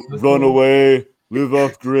 run away, live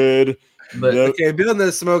off grid. But okay, building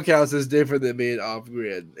a smokehouse is different than being off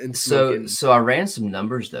grid and smoking. So I ran some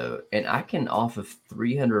numbers though, and I can off of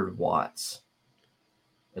 300 watts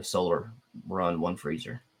of solar run one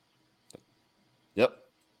freezer. Yep.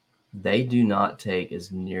 They do not take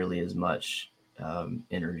as nearly as much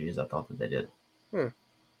energy as I thought that they did.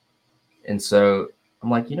 And so I'm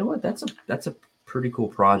like, you know what? That's a pretty cool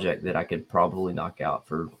project that I could probably knock out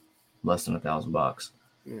for less than $1,000.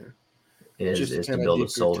 Yeah. Is to build a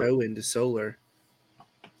solar. Toe into solar.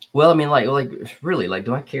 Well, I mean, like really, like,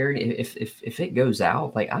 do I care if it goes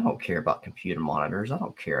out? Like, I don't care about computer monitors. I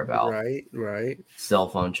don't care about right cell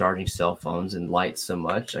phone charging cell phones and lights so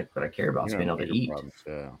much. Like, what I care about is being able to eat.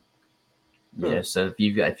 Yeah. So if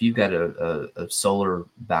you've got a solar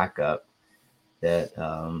backup that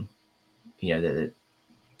that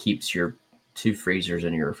keeps your 2 freezers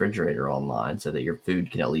and your refrigerator online, so that your food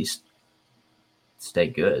can at least stay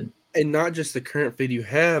good. And not just the current food you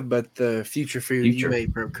have, but the future food you may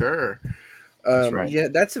procure. That's right. Yeah,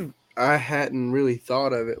 I hadn't really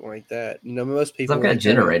thought of it like that. Most people. I've got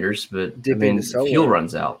generators, but fuel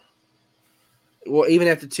runs out. Well, even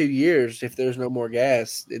after 2 years, if there's no more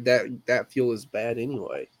gas, that fuel is bad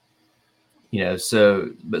anyway.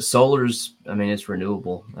 But solar's, it's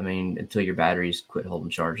renewable. Until your batteries quit holding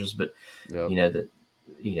charges, but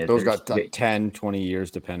those got 10, 20 years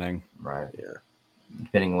depending. Right. Yeah.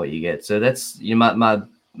 Depending on what you get. So that's, my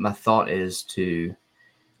thought is to,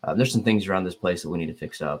 there's some things around this place that we need to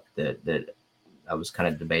fix up that I was kind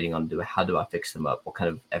of debating on how do I fix them up? What kind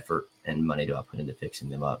of effort and money do I put into fixing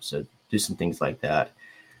them up? So do some things like that.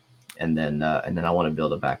 And then I want to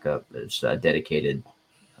build a backup. There's a dedicated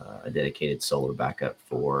solar backup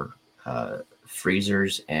for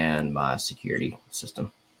freezers and my security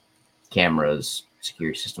system, cameras,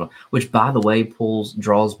 security system, which by the way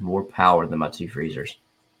draws more power than my 2 freezers.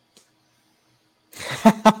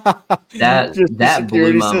 that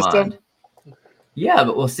blew my mind. Yeah,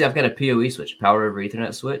 but see, I've got a PoE switch, power over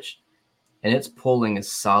Ethernet switch, and it's pulling a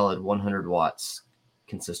solid 100 watts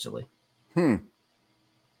consistently.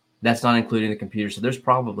 That's not including the computer. So there's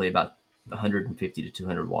probably about 150 to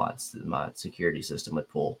 200 watts that my security system would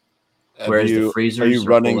pull. Whereas the freezers are you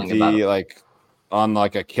running on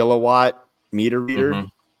like a kilowatt meter reader?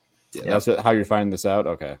 Mm-hmm. Yeah, that's how you're finding this out.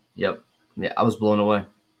 Okay. Yep. Yeah, I was blown away.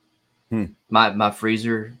 My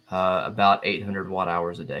freezer about 800 watt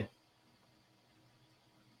hours a day.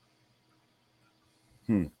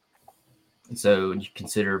 So you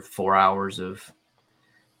consider 4 hours of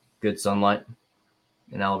good sunlight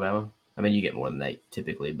in Alabama. You get more than that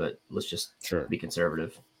typically, but let's just be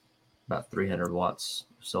conservative. About 300 watts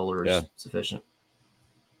solar is sufficient.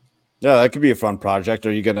 Yeah, that could be a fun project.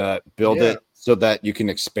 Are you going to build it so that you can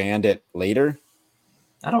expand it later?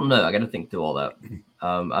 I don't know. I got to think through all that.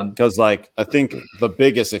 Because I think the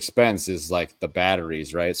biggest expense is like the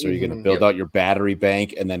batteries, right? So you're going to build out your battery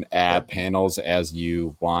bank and then add panels as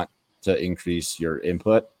you want to increase your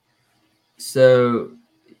input. So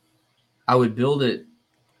I would build it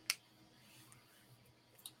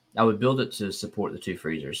to support the 2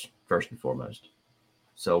 freezers first and foremost.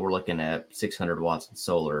 So we're looking at 600 watts in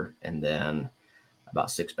solar and then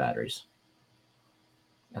about 6 batteries.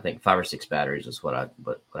 I think 5 or 6 batteries is what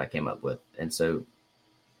I came up with. And so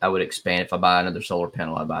I would expand. If I buy another solar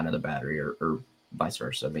panel, I'd buy another battery or vice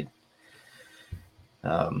versa.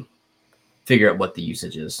 Figure out what the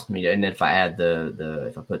usage is. And then if I add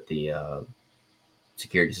if I put the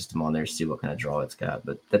security system on there, see what kind of draw it's got.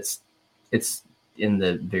 But it's in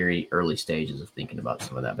the very early stages of thinking about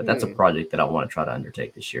some of that. But that's a project that I want to try to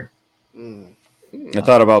undertake this year. I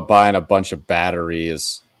thought about buying a bunch of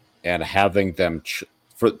batteries and having them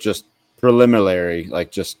for just preliminary,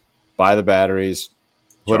 like just buy the batteries,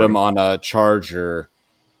 put them on a charger,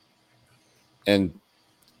 and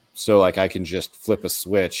so I can just flip a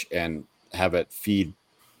switch and have it feed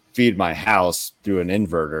my house through an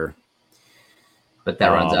inverter. But that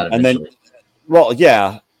runs out eventually. And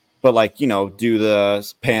then, but do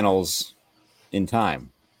the panels in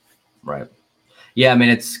time. Right. Yeah,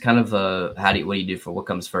 it's kind of what do you do for what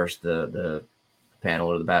comes first, the panel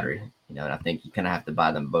or the battery? And I think you kind of have to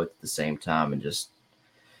buy them both at the same time and just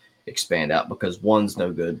expand out, because one's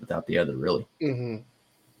no good without the other, really.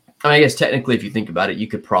 I guess technically, if you think about it, you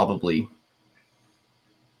could probably,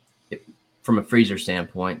 from a freezer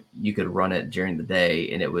standpoint, you could run it during the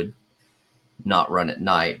day and it would not run at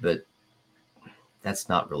night. But that's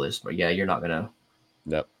not realistic. But yeah, you're not gonna.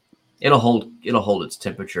 Yep. It'll hold its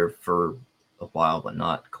temperature for a while, but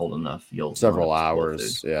not cold enough. You'll Several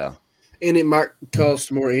hours. Yeah. And it might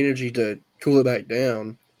cost more energy to cool it back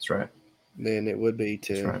down That's right. than it would be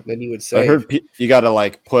to. That's right. Then you would I say. heard you got to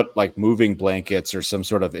like put like moving blankets or some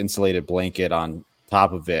sort of insulated blanket on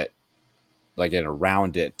top of it, like and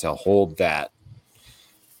around it to hold that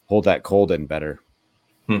cold in better.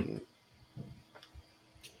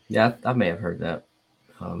 Yeah, I may have heard that.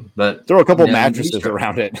 But Throw a couple yeah, mattresses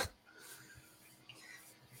around it.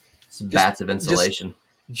 Some bats of insulation.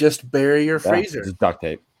 Just bury your Yeah, freezer. just duct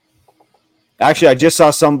tape. Actually, I just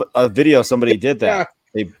saw a video. Somebody did that.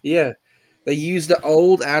 Yeah. They used the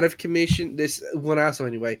old out of commission, this one I saw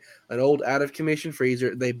anyway, an old out of commission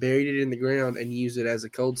freezer. They buried it in the ground and used it as a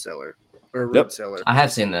cold cellar or a root cellar. I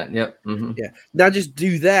have seen that. Yep. Mm-hmm. Yeah. Now just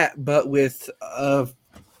do that, but with a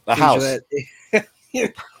house.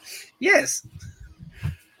 Yes.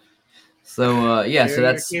 So so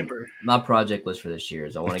that's camper. my project list for this year.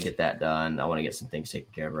 Is I want to get that done. I want to get some things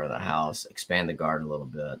taken care of around the house, expand the garden a little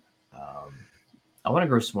bit. I want to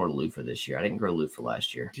grow some more loofah this year. I didn't grow loofah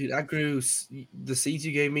last year. Dude, I grew the seeds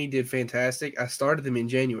you gave me did fantastic. I started them in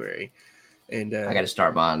January, and I got to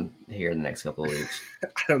start mine here in the next couple of weeks.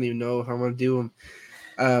 I don't even know how I'm gonna do them.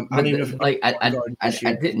 I don't even know if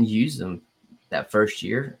I didn't use them that first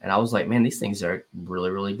year, and I was like, man, these things are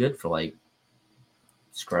really, really good for like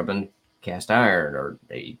scrubbing cast iron or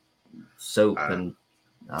they soap, and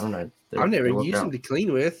I don't know. I've never used them to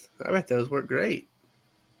clean with. I bet those work great.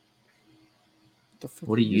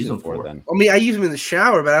 What do you use them for then? I mean, I use them in the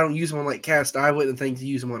shower, but I don't use them on like cast iron. I wouldn't think to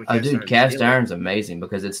use them on a cast iron. Cast iron's amazing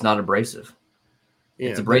because it's not abrasive.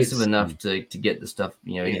 Yeah, it's abrasive enough to get the stuff,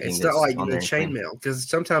 anything it's that's not like on the there chainmail, because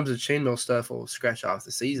sometimes the chainmail stuff will scratch off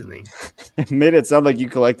the seasoning. It made it sound like you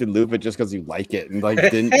collected loofah just because you like it and like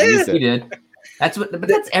didn't use it. You did. But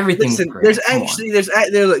that's everything. Listen,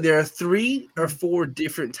 there are 3 or 4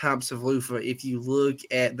 different types of loofah. If you look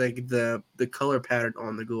at the color pattern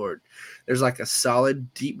on the gourd, there's like a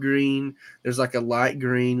solid deep green. There's like a light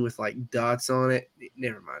green with like dots on it.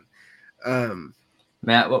 Never mind.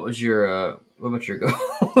 Matt, what was your goal?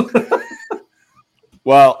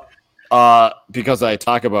 Well, because I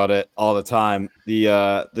talk about it all the time, the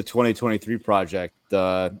 2023 project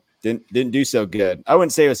didn't do so good. I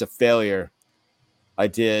wouldn't say it was a failure. I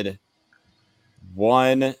did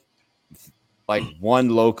one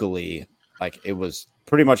locally, like it was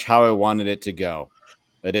pretty much how I wanted it to go.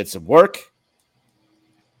 I did some work.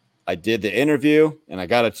 I did the interview and I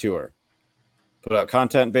got a tour. Put out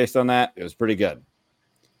content based on that. It was pretty good.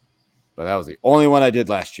 But that was the only one I did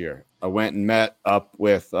last year. I went and met up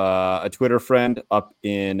with a Twitter friend up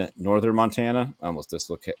in northern Montana. I almost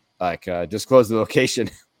disclosed the location.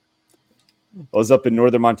 I was up in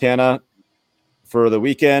northern Montana for the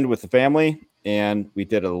weekend with the family, and we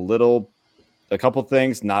did a couple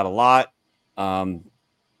things, not a lot.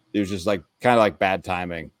 It was just like kind of like bad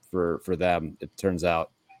timing for them, it turns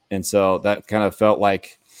out. And so that kind of felt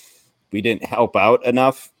like we didn't help out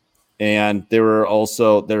enough. And they're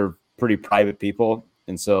pretty private people.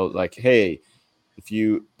 And so like, hey, if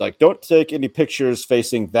you like, don't take any pictures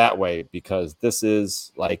facing that way, because this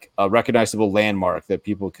is like a recognizable landmark that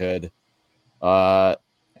people could find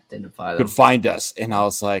us. And I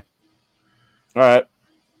was like, all right,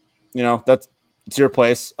 it's your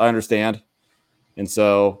place. I understand. And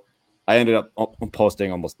so I ended up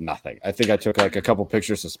posting almost nothing. I think I took like a couple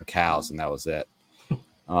pictures of some cows and that was it.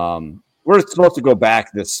 We're supposed to go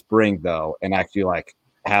back this spring though, and actually like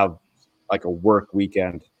have like a work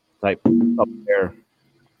weekend type up there.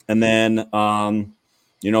 And then,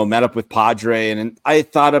 met up with Padre, and I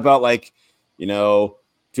thought about like,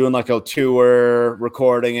 doing like a tour,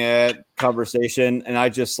 recording it, conversation. And I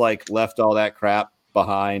just like left all that crap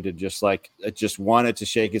behind and just wanted to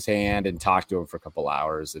shake his hand and talk to him for a couple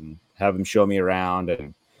hours and have him show me around.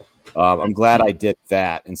 And I'm glad I did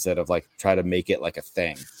that instead of like try to make it like a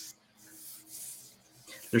thing.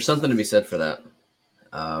 There's something to be said for that.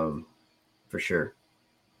 For sure.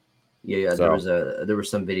 Yeah. So, there was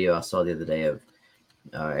some video I saw the other day of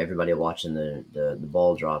everybody watching the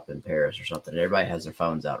ball drop in Paris or something. Everybody has their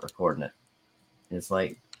phones out recording it. And it's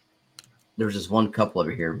like there was just one couple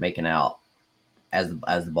over here making out as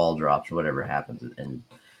the ball drops or whatever happens in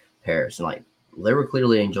Paris. And like they were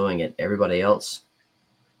clearly enjoying it. Everybody else.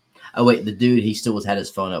 Oh wait, the dude, he still had his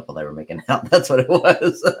phone up while they were making out. That's what it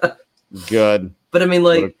was. Good. But I mean,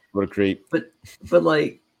 like, what a creep. But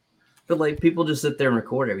like people just sit there and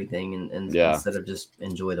record everything and instead of just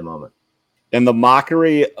enjoy the moment. And the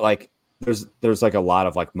mockery, like there's like a lot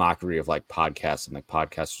of like mockery of like podcasts and like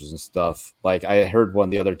podcasters and stuff. Like I heard one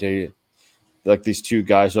the other day like these two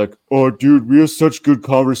guys like, oh dude, we have such good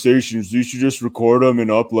conversations, you should just record them and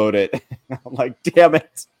upload it. I'm like, damn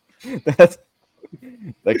it. That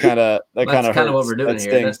kind of hurts. what we're doing that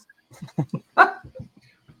here. stings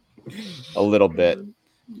a little bit.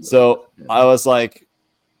 So I was like,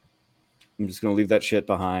 I'm just gonna leave that shit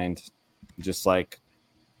behind. Just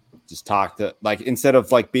talk to, like, instead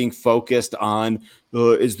of like being focused on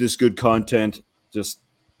is this good content, just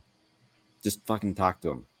fucking talk to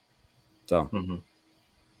them. So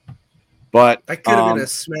but That could have been a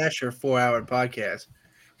smasher 4-hour podcast.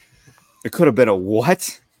 It could have been a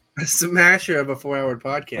what? A smasher of a 4-hour A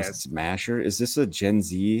podcast. smasher? Is this a Gen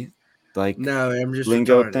Z like No, I'm just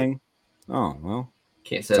lingo retarded. thing? Oh well,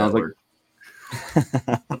 Can't say sounds that like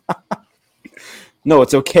word. No,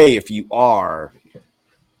 it's okay if you are.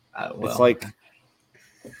 Well. It's like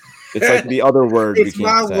the other word. It's we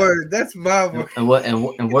can't my say. word. That's my word. And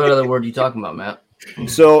what other word are you talking about, Matt?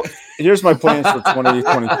 So here's my plans for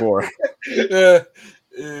 2024.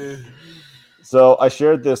 So I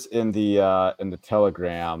shared this in the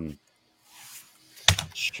Telegram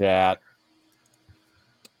chat.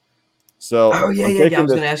 So I was going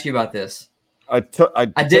to ask you about this. I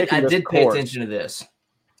did pay attention to this.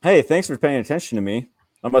 Hey, thanks for paying attention to me.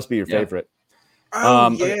 That must be your favorite.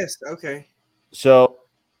 Oh yes, okay. So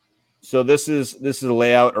this is a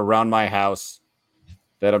layout around my house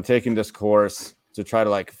that I'm taking this course to try to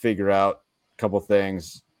like figure out a couple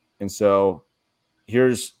things. And so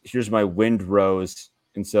here's my wind rows.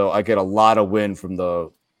 And so I get a lot of wind from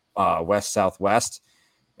the west southwest.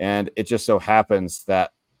 And it just so happens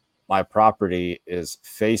that my property is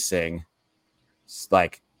facing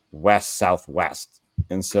like west southwest.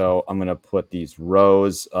 And so I'm going to put these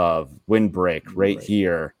rows of windbreak right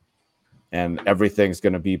here, and everything's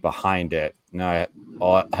going to be behind it. Now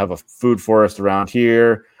I'll have a food forest around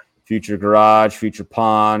here, future garage, future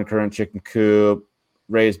pond, current chicken coop,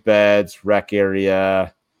 raised beds, rec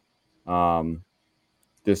area.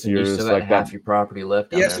 This You year's still got like half that. your property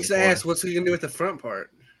left. Yes, just ask what's he gonna do with the front part?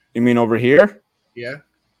 You mean over here? Yeah.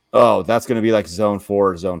 Oh, that's going to be like zone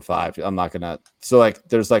 4 or zone 5. I'm not going to. So like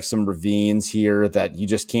there's like some ravines here that you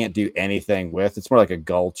just can't do anything with. It's more like a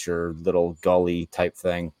gulch or little gully type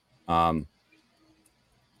thing.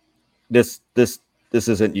 This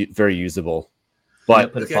isn't very usable.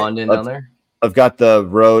 But put a pond in down there. I've got the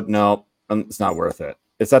road. No, it's not worth it.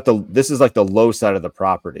 It's at this is like the low side of the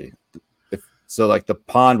property. So like the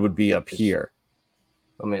pond would be up here.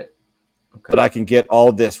 I mean, okay. But I can get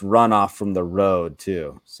all this runoff from the road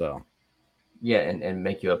too. So yeah, and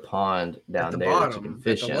make you a pond down at the there bottom, that you can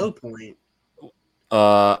fish at the in. low point.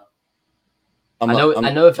 I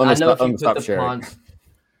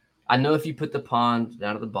know if you put the pond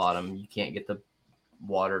down at the bottom, you can't get the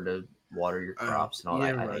water to water your crops and all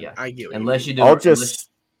that. Right. I get what unless you do. I'll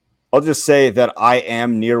just say that I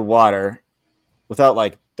am near water without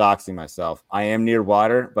like doxing myself. I am near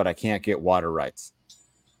water, but I can't get water rights.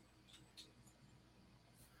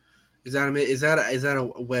 Is that a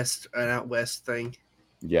an out west thing?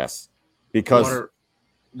 Yes, because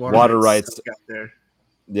water rights out there.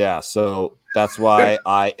 Yeah, so that's why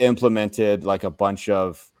I implemented like a bunch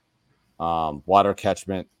of water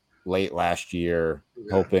catchment late last year,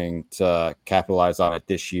 hoping to capitalize on it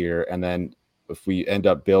this year. And then if we end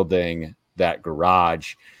up building that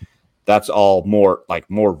garage, that's all more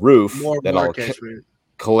roof that I'll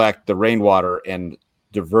collect the rainwater and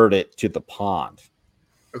divert it to the pond.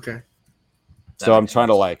 Okay. So I'm trying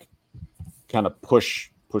to like kind of push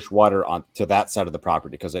water on to that side of the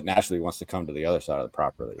property because it naturally wants to come to the other side of the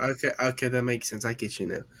property. Okay, that makes sense. I get you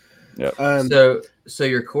now. Yeah. So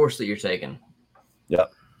your course that you're taking.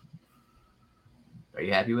 Yep. Are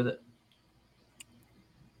you happy with it?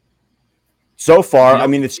 So far, I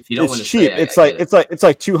mean, it's cheap. It's like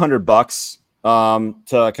 $200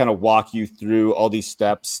 to kind of walk you through all these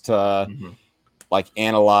steps to like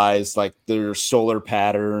analyze like their solar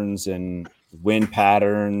patterns and wind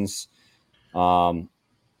patterns. I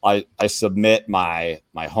submit my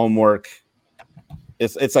homework.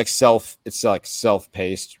 It's like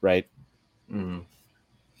self-paced, right? Mm-hmm.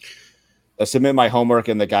 I submit my homework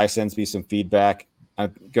and the guy sends me some feedback.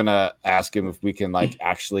 I'm gonna ask him if we can like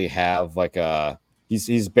actually have like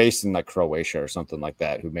he's based in like Croatia or something like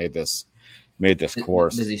that who made this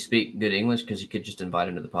course. Does he speak good English? Because you could just invite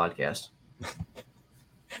him to the podcast.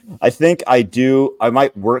 I think I do. I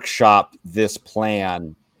might workshop this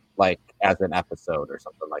plan like as an episode or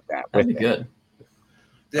something like that. That'd be good.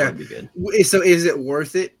 Yeah. That'd be good. So is it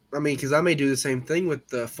worth it? I mean, because I may do the same thing with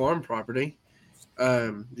the farm property.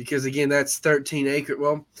 Because again, that's 13 to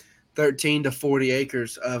 40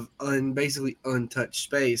 acres of basically untouched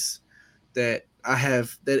space that I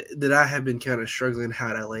have that I have been kind of struggling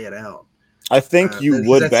how to lay it out. I think you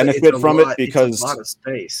would benefit from it because it's a lot of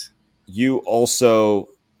space. You also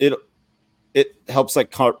it helps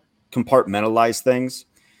like compartmentalize things,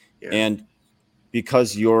 and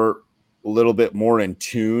because you're a little bit more in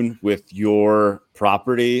tune with your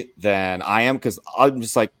property than I am, because I'm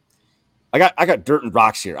just like I got dirt and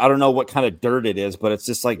rocks here. I don't know what kind of dirt it is, but it's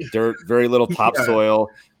just like dirt, very little topsoil.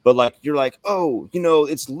 But like you're like, oh,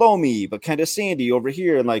 it's loamy, but kind of sandy over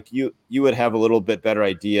here, and like you would have a little bit better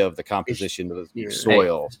idea of the composition of the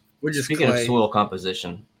soil. Hey, we're just speaking of soil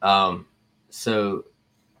composition. So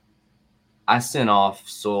I sent off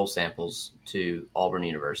soil samples to Auburn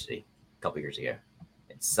University a couple years ago.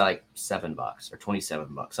 It's like $7 or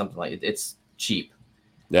 $27, something like it. It's cheap.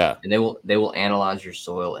 Yeah, and they will analyze your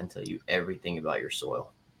soil and tell you everything about your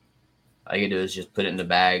soil. All you can do is just put it in the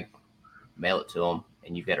bag, mail it to them,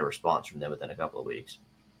 and you get a response from them within a couple of weeks.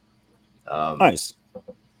 Nice.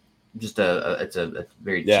 Just it's a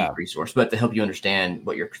very cheap resource, but to help you understand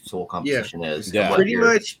what your soil composition is. Yeah, pretty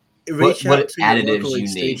much. Reach out to additives your local you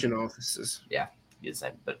extension need. offices. Yeah, you the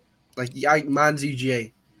same, but like mine's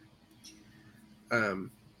UGA.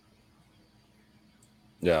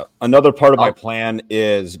 Yeah. Another part of my plan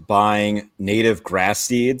is buying native grass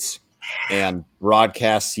seeds and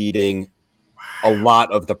broadcast seeding a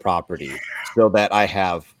lot of the property so that I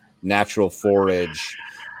have natural forage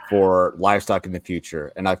for livestock in the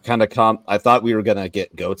future. And I've kind of I thought we were going to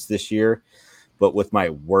get goats this year, but with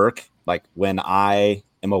my work, like when I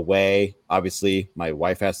am away, obviously my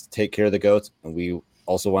wife has to take care of the goats, and we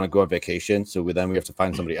also want to go on vacation. So we have to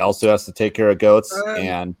find somebody else who has to take care of goats.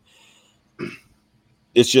 And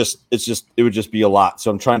it would just be a lot.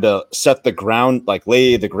 So I'm trying to set the ground, like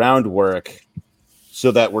lay the groundwork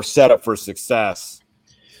so that we're set up for success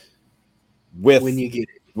with when you get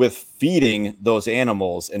it. With feeding those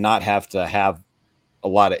animals and not have to have a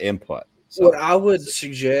lot of input. So, what I would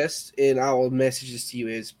suggest, and I will message this to you,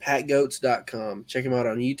 is patgoats.com. Check him out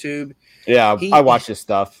on YouTube. Yeah, I watch his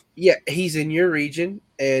stuff. Yeah, he's in your region,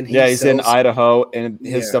 and he's in Idaho, and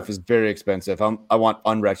his stuff is very expensive. I want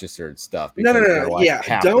unregistered stuff. No. Like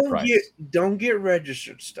don't get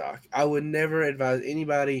registered stock. I would never advise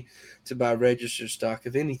anybody to buy registered stock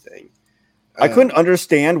of anything. I couldn't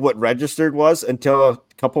understand what registered was until a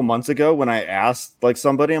couple months ago when I asked like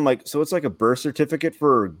somebody. I'm like, so it's like a birth certificate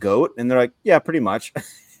for a goat, and they're like, yeah, pretty much.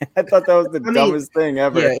 I thought that was the dumbest thing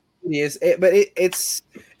ever. Yeah, it is, but it's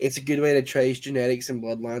a good way to trace genetics and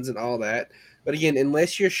bloodlines and all that. But again,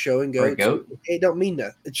 unless you're showing goats, it don't mean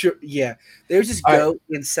nothing. There's this goat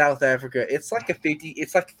in South Africa. It's like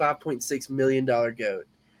 $5.6 million goat.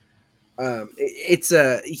 It's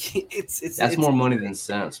more money than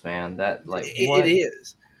sense, man. That it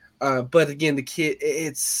is. But again, the kid,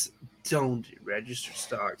 don't register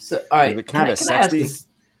stock. So, all right, kind of sexy.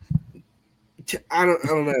 I don't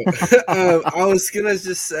know. I was gonna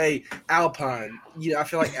just say Alpine. I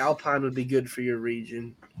feel like Alpine would be good for your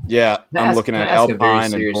region. Yeah, I'm looking at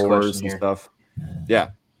Alpine and Boars and stuff.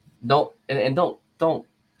 Yeah. Don't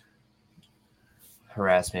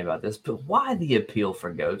harass me about this, but why the appeal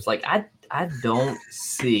for goats? Like I don't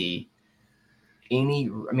see any.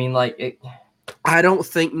 I mean, like it. I don't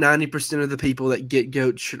think 90% of the people that get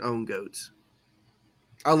goats should own goats.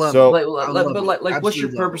 I love it. What's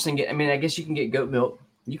your purpose in getting? I mean, I guess you can get goat milk.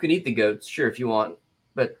 You can eat the goats, sure, if you want,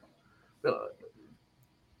 but.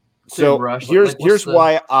 So here's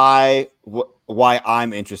why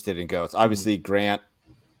I'm interested in goats. Obviously, Grant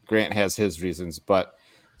has his reasons, but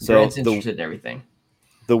so Grant's interested in everything.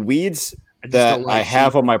 The weeds that I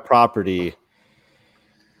have on my property,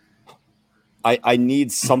 I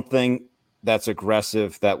need something that's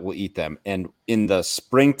aggressive that will eat them. And in the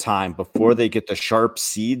springtime, before they get the sharp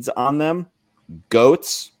seeds on them,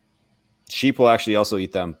 goats, sheep will actually also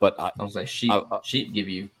eat them. But I was like, sheep give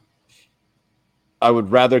you. I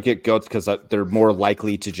would rather get goats because they're more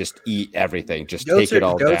likely to just eat everything, just take it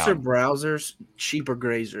all down. Goats are browsers, sheep are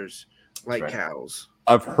grazers, like cows.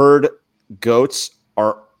 I've heard goats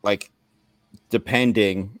are like,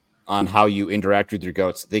 depending on how you interact with your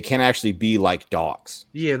goats, they can actually be like dogs.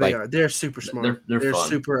 Yeah, they are. They're super smart. They're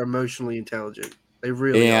super emotionally intelligent. They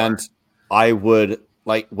really are. And I would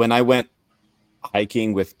like when I went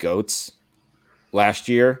hiking with goats last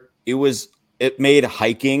year, it made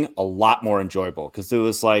hiking a lot more enjoyable because it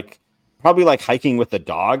was like probably like hiking with a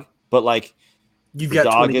dog, but like the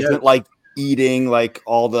dog isn't like eating like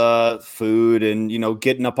all the food and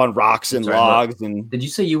getting up on rocks and logs. And did you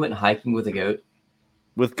say you went hiking with a goat?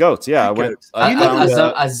 With goats, yeah.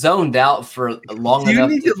 I zoned out for long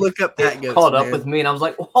enough. You need to look up Pat Goats. Caught up with me, and I was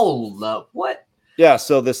like, "Hold up, what?" Yeah,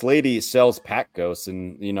 so this lady sells pack goats,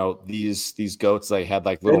 and these goats, they had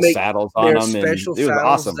like little saddles on them, and special it was saddles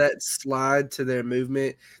awesome. that slide to their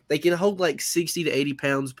movement. They can hold like 60 to 80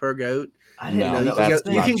 pounds per goat. I didn't know No, that was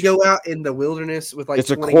that's You can go out in the wilderness with like it's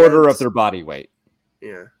a 20 quarter goats. of their body weight.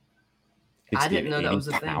 Yeah. I 60 didn't know to that was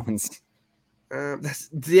a 80 thing. pounds. That's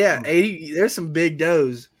 80. There's some big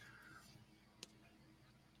does.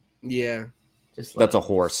 Yeah. Just That's a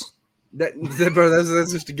horse. Bro,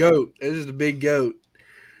 that's just a goat. It's just a big goat.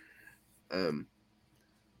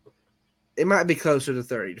 It might be closer to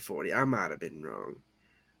 30 to 40. I might have been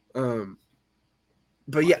wrong.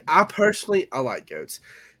 But yeah, I like goats.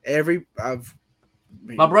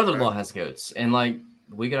 My brother-in-law has goats, and like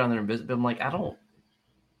we go down there and visit, but I'm like,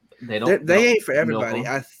 They ain't for milk everybody.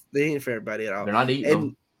 them. They ain't for everybody at all. They're not eating And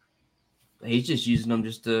them. He's just using them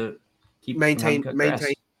just to keep maintain them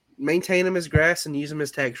them as grass and use them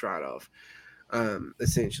as tax write-off.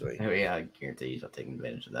 Essentially. Oh yeah, I guarantee he's not taking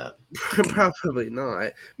advantage of that. Probably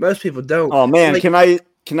not. Most people don't. Oh man, Like,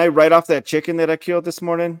 can I write off that chicken that I killed this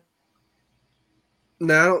morning?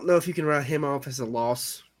 No, I don't know if you can write him off as a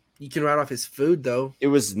loss. You can write off his food though. It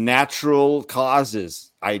was natural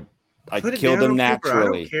causes. I Put it killed down him on paper. I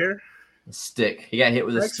naturally. don't care. A stick. He got hit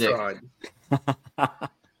with a Tax stick. fraud.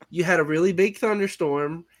 You had a really big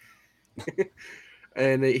thunderstorm,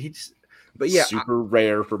 and he just. But yeah, super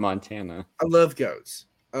rare for Montana I love goats.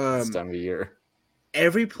 this time of year.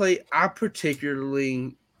 Every plate,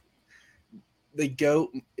 the goat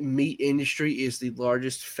meat industry is the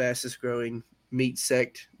largest, fastest growing meat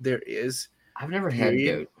sect there is. I've never had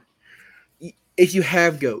goat. If you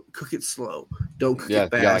have goat, cook it slow. Don't cook it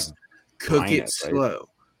fast. Cook it slow.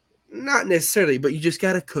 Not necessarily, but you just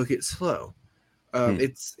got to cook it slow.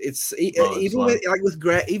 It's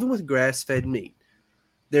even with grass fed meat.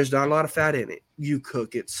 There's not a lot of fat in it. You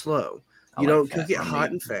cook it slow. You don't cook it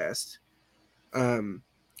hot and fast.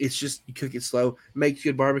 It's just you cook it slow. Makes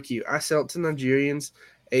good barbecue. I sell it to Nigerians,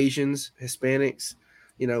 Asians, Hispanics.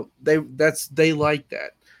 They like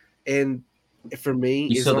that. And for me,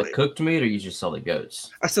 you sell the cooked meat, or you just sell the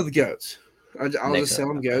goats? I sell the goats. I'll just sell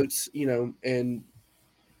them goats. And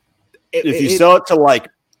if you sell it to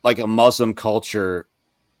like a Muslim culture,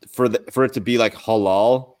 for it to be like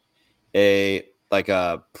halal, a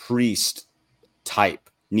priest type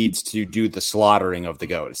needs to do the slaughtering of the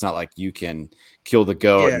goat. It's not like you can kill the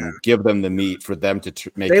goat and give them the meat for them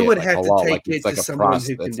to make it like halal. Like it's like a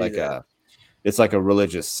process. It's like a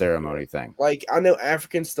religious ceremony thing. Like I know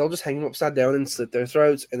Africans, they'll just hang them upside down and slit their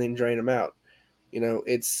throats and then drain them out.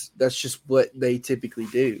 That's just what they typically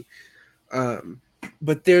do.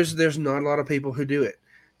 But there's not a lot of people who do it.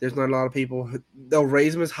 There's not a lot of people they'll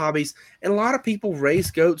raise them as hobbies, and a lot of people raise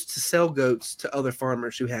goats to sell goats to other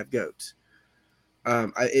farmers who have goats.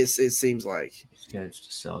 It seems like goats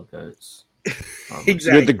to sell goats.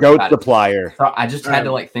 Exactly. You're the goat supplier. I just had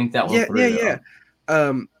to think that one through. Yeah.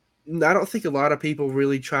 I don't think a lot of people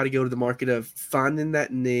really try to go to the market of finding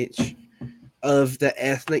that niche of the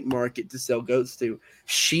ethnic market to sell goats to.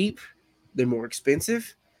 Sheep, they're more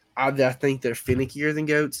expensive. I think they're finickier than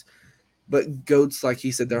goats. But goats, like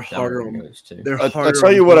he said, they're harder on goats too. I'll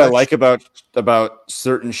tell you what I like about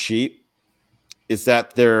certain sheep is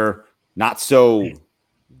that they're not so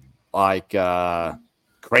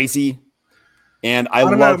crazy, and I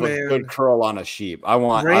love a good curl on a sheep. I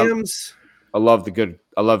want rams. I love a good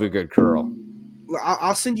curl.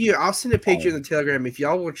 I'll send a picture in the Telegram if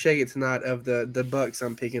y'all will check it tonight of the bucks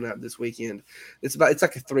I'm picking up this weekend. It's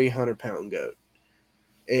like a 300-pound goat.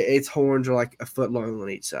 Its horns are like a foot long on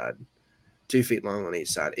each side. 2 feet long on each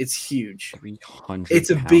side. It's huge. 300. It's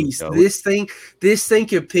a beast. Goat. This thing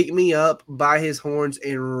could pick me up by his horns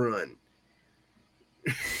and run.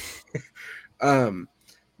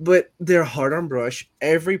 But they're hard on brush.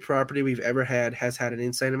 Every property we've ever had has had an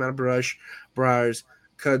insane amount of brush, briars,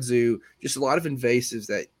 kudzu, just a lot of invasives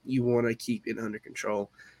that you want to keep it under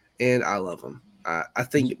control. And I love them. I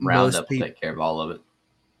think Roundup will take care of all of it.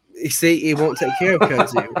 You see, it won't take care of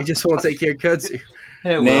kudzu. It just won't take care of kudzu.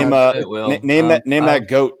 Name that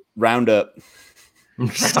goat Roundup.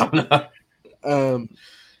 Before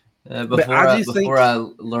I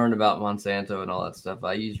learned about Monsanto and all that stuff,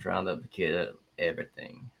 I used Roundup to kill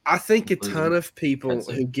everything. I think a ton of people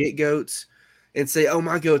who get goats and say, "Oh,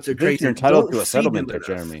 my goats are crazy." You're entitled to a settlement there,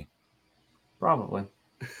 Jeremy. Probably.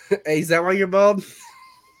 Hey, is that why you're bald?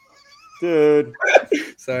 Dude.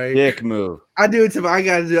 Sorry. Dick move. I do it to I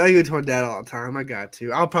do it to my dad all the time. I got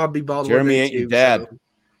to. I'll probably be bald. Jeremy ain't your dad.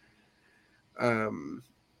 So.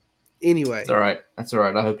 Anyway. That's all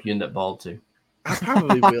right. I hope you end up bald too. I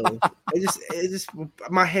probably will. It just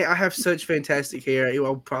my hair. I have such fantastic hair.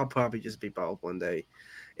 I'll probably just be bald one day.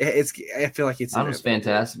 I feel like it's. I was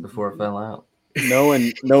fantastic before it fell out.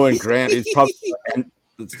 Knowing Grant, he's probably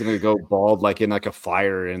it's gonna go bald like in like a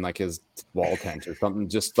fire in like his wall tent or something.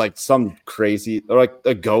 Just like some crazy, or like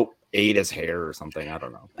a goat ate his hair or something. I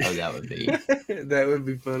don't know. Oh, that would be. That would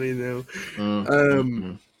be funny though.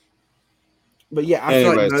 Mm-hmm. But yeah, I feel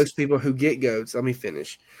like Anyways. most people who get goats. Let me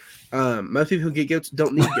finish. Most people who get goats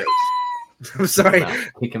don't need goats. I'm sorry.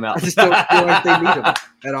 Kick him out. I just don't feel like they need them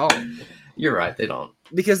at all You're right. They don't.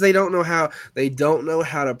 because they don't know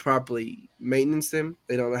how to properly maintenance them.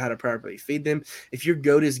 They don't know how to properly feed them. If your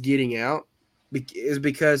goat is getting out, is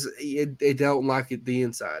because they don't like it the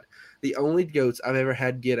inside. The only goats I've ever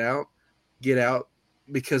had get out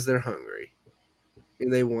because they're hungry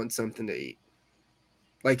and they want something to eat.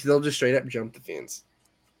 Like they'll just straight up jump the fence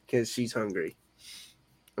because she's hungry.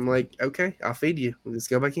 I'm like, okay, I'll feed you. Let's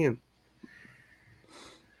go back in.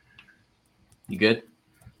 You good?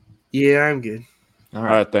 Yeah, I'm good. All All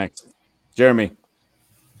right. right, thanks, Jeremy.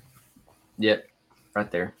 Yep. Right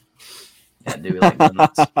there. Yeah, do we like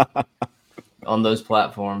donuts on those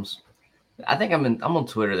platforms? I think I'm on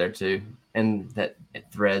Twitter there too, and that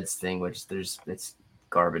Threads thing, which it's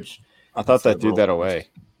garbage. I thought It's a they threw little- that away.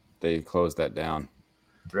 They closed that down.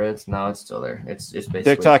 Threads, no, it's still there. It's basically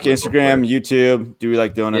TikTok, Instagram, YouTube. Do we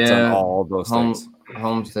like donuts on Yeah. all those things?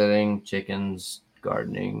 homesteading, chickens,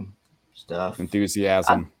 gardening stuff.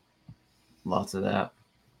 Enthusiasm. Lots of that.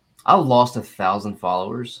 I lost 1,000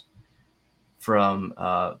 followers from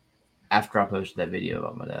after I posted that video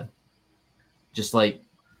about my dad. Just like,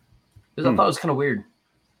 'cause I thought it was kind of weird.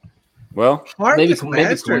 Well, Maybe Heartless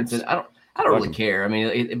coincidence. bastards. I don't really Fucking- care. I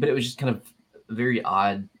mean, but it was just kind of very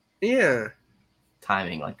odd Yeah.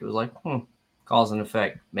 timing. Like it was like cause and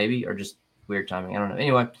effect, maybe, or just weird timing. I don't know.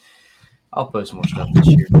 Anyway, I'll post more stuff this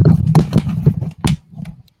year.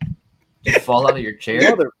 Did you fall out of your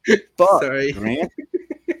chair? fuck, Sorry. Grant.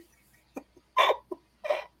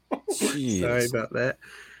 Jeez. Sorry about that.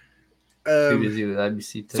 Too busy with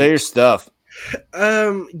IBC. Say your stuff.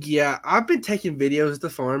 Yeah, I've been taking videos at the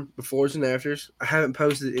farm, befores and afters. I haven't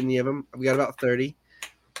posted any of them. I've got about 30.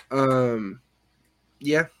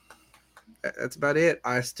 Yeah, that's about it.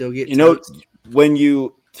 I still get You know, toast. when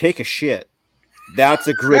you take a shit, that's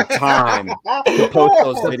a good time to post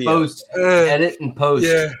those To videos. post, edit, and post.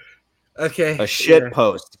 Yeah. Okay. A shit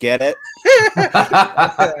post. Get it?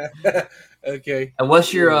 Yeah. Okay. And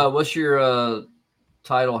what's your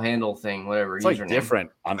title handle thing? Whatever. It's like username? different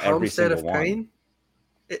on every Homestead single of one. Pain.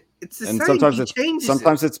 It's the And same. sometimes He it's changes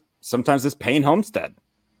sometimes it's Payne Homestead.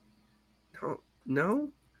 it. No,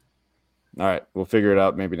 All right, we'll figure it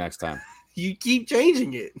out maybe next time. you keep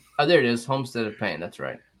changing it. Oh, there it is. Homestead of Pain. That's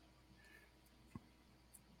right.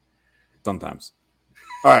 Sometimes.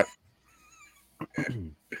 All right.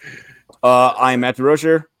 I'm Matt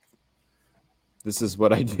DeRocher. This is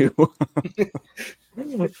what I do.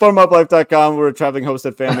 FarmUpLife.com. We're a traveling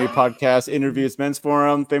hosted family podcast, interviews, men's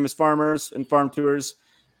forum, famous farmers, and farm tours.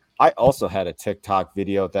 I also had a TikTok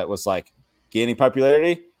video that was like gaining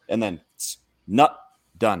popularity and then nut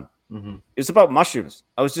done. Mm-hmm. It's about mushrooms.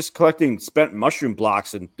 I was just collecting spent mushroom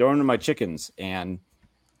blocks and throwing them in my chickens, and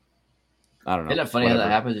I don't know. Isn't that funny how whatever.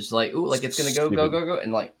 that happens? It's like, ooh, like it's gonna go,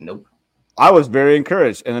 and like, nope. I was very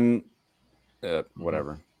encouraged, and then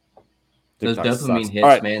whatever. Those TikTok dopamine sucks. hits, All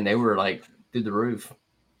right. man, they were like through the roof.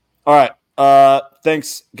 All right.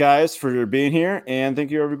 Thanks, guys, for being here, and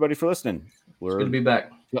thank you, everybody, for listening. It's We're good to be back.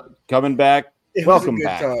 coming back It Welcome was a good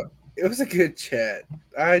back. talk. It was a good chat.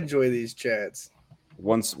 I enjoy these chats.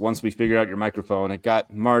 once we figured out your microphone. It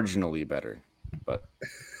got marginally better, but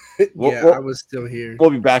Yeah, Well- I was still here. we'll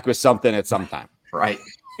be back with something at some time. Right.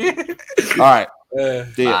 All right.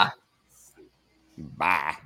 See ya. Bye. Bye.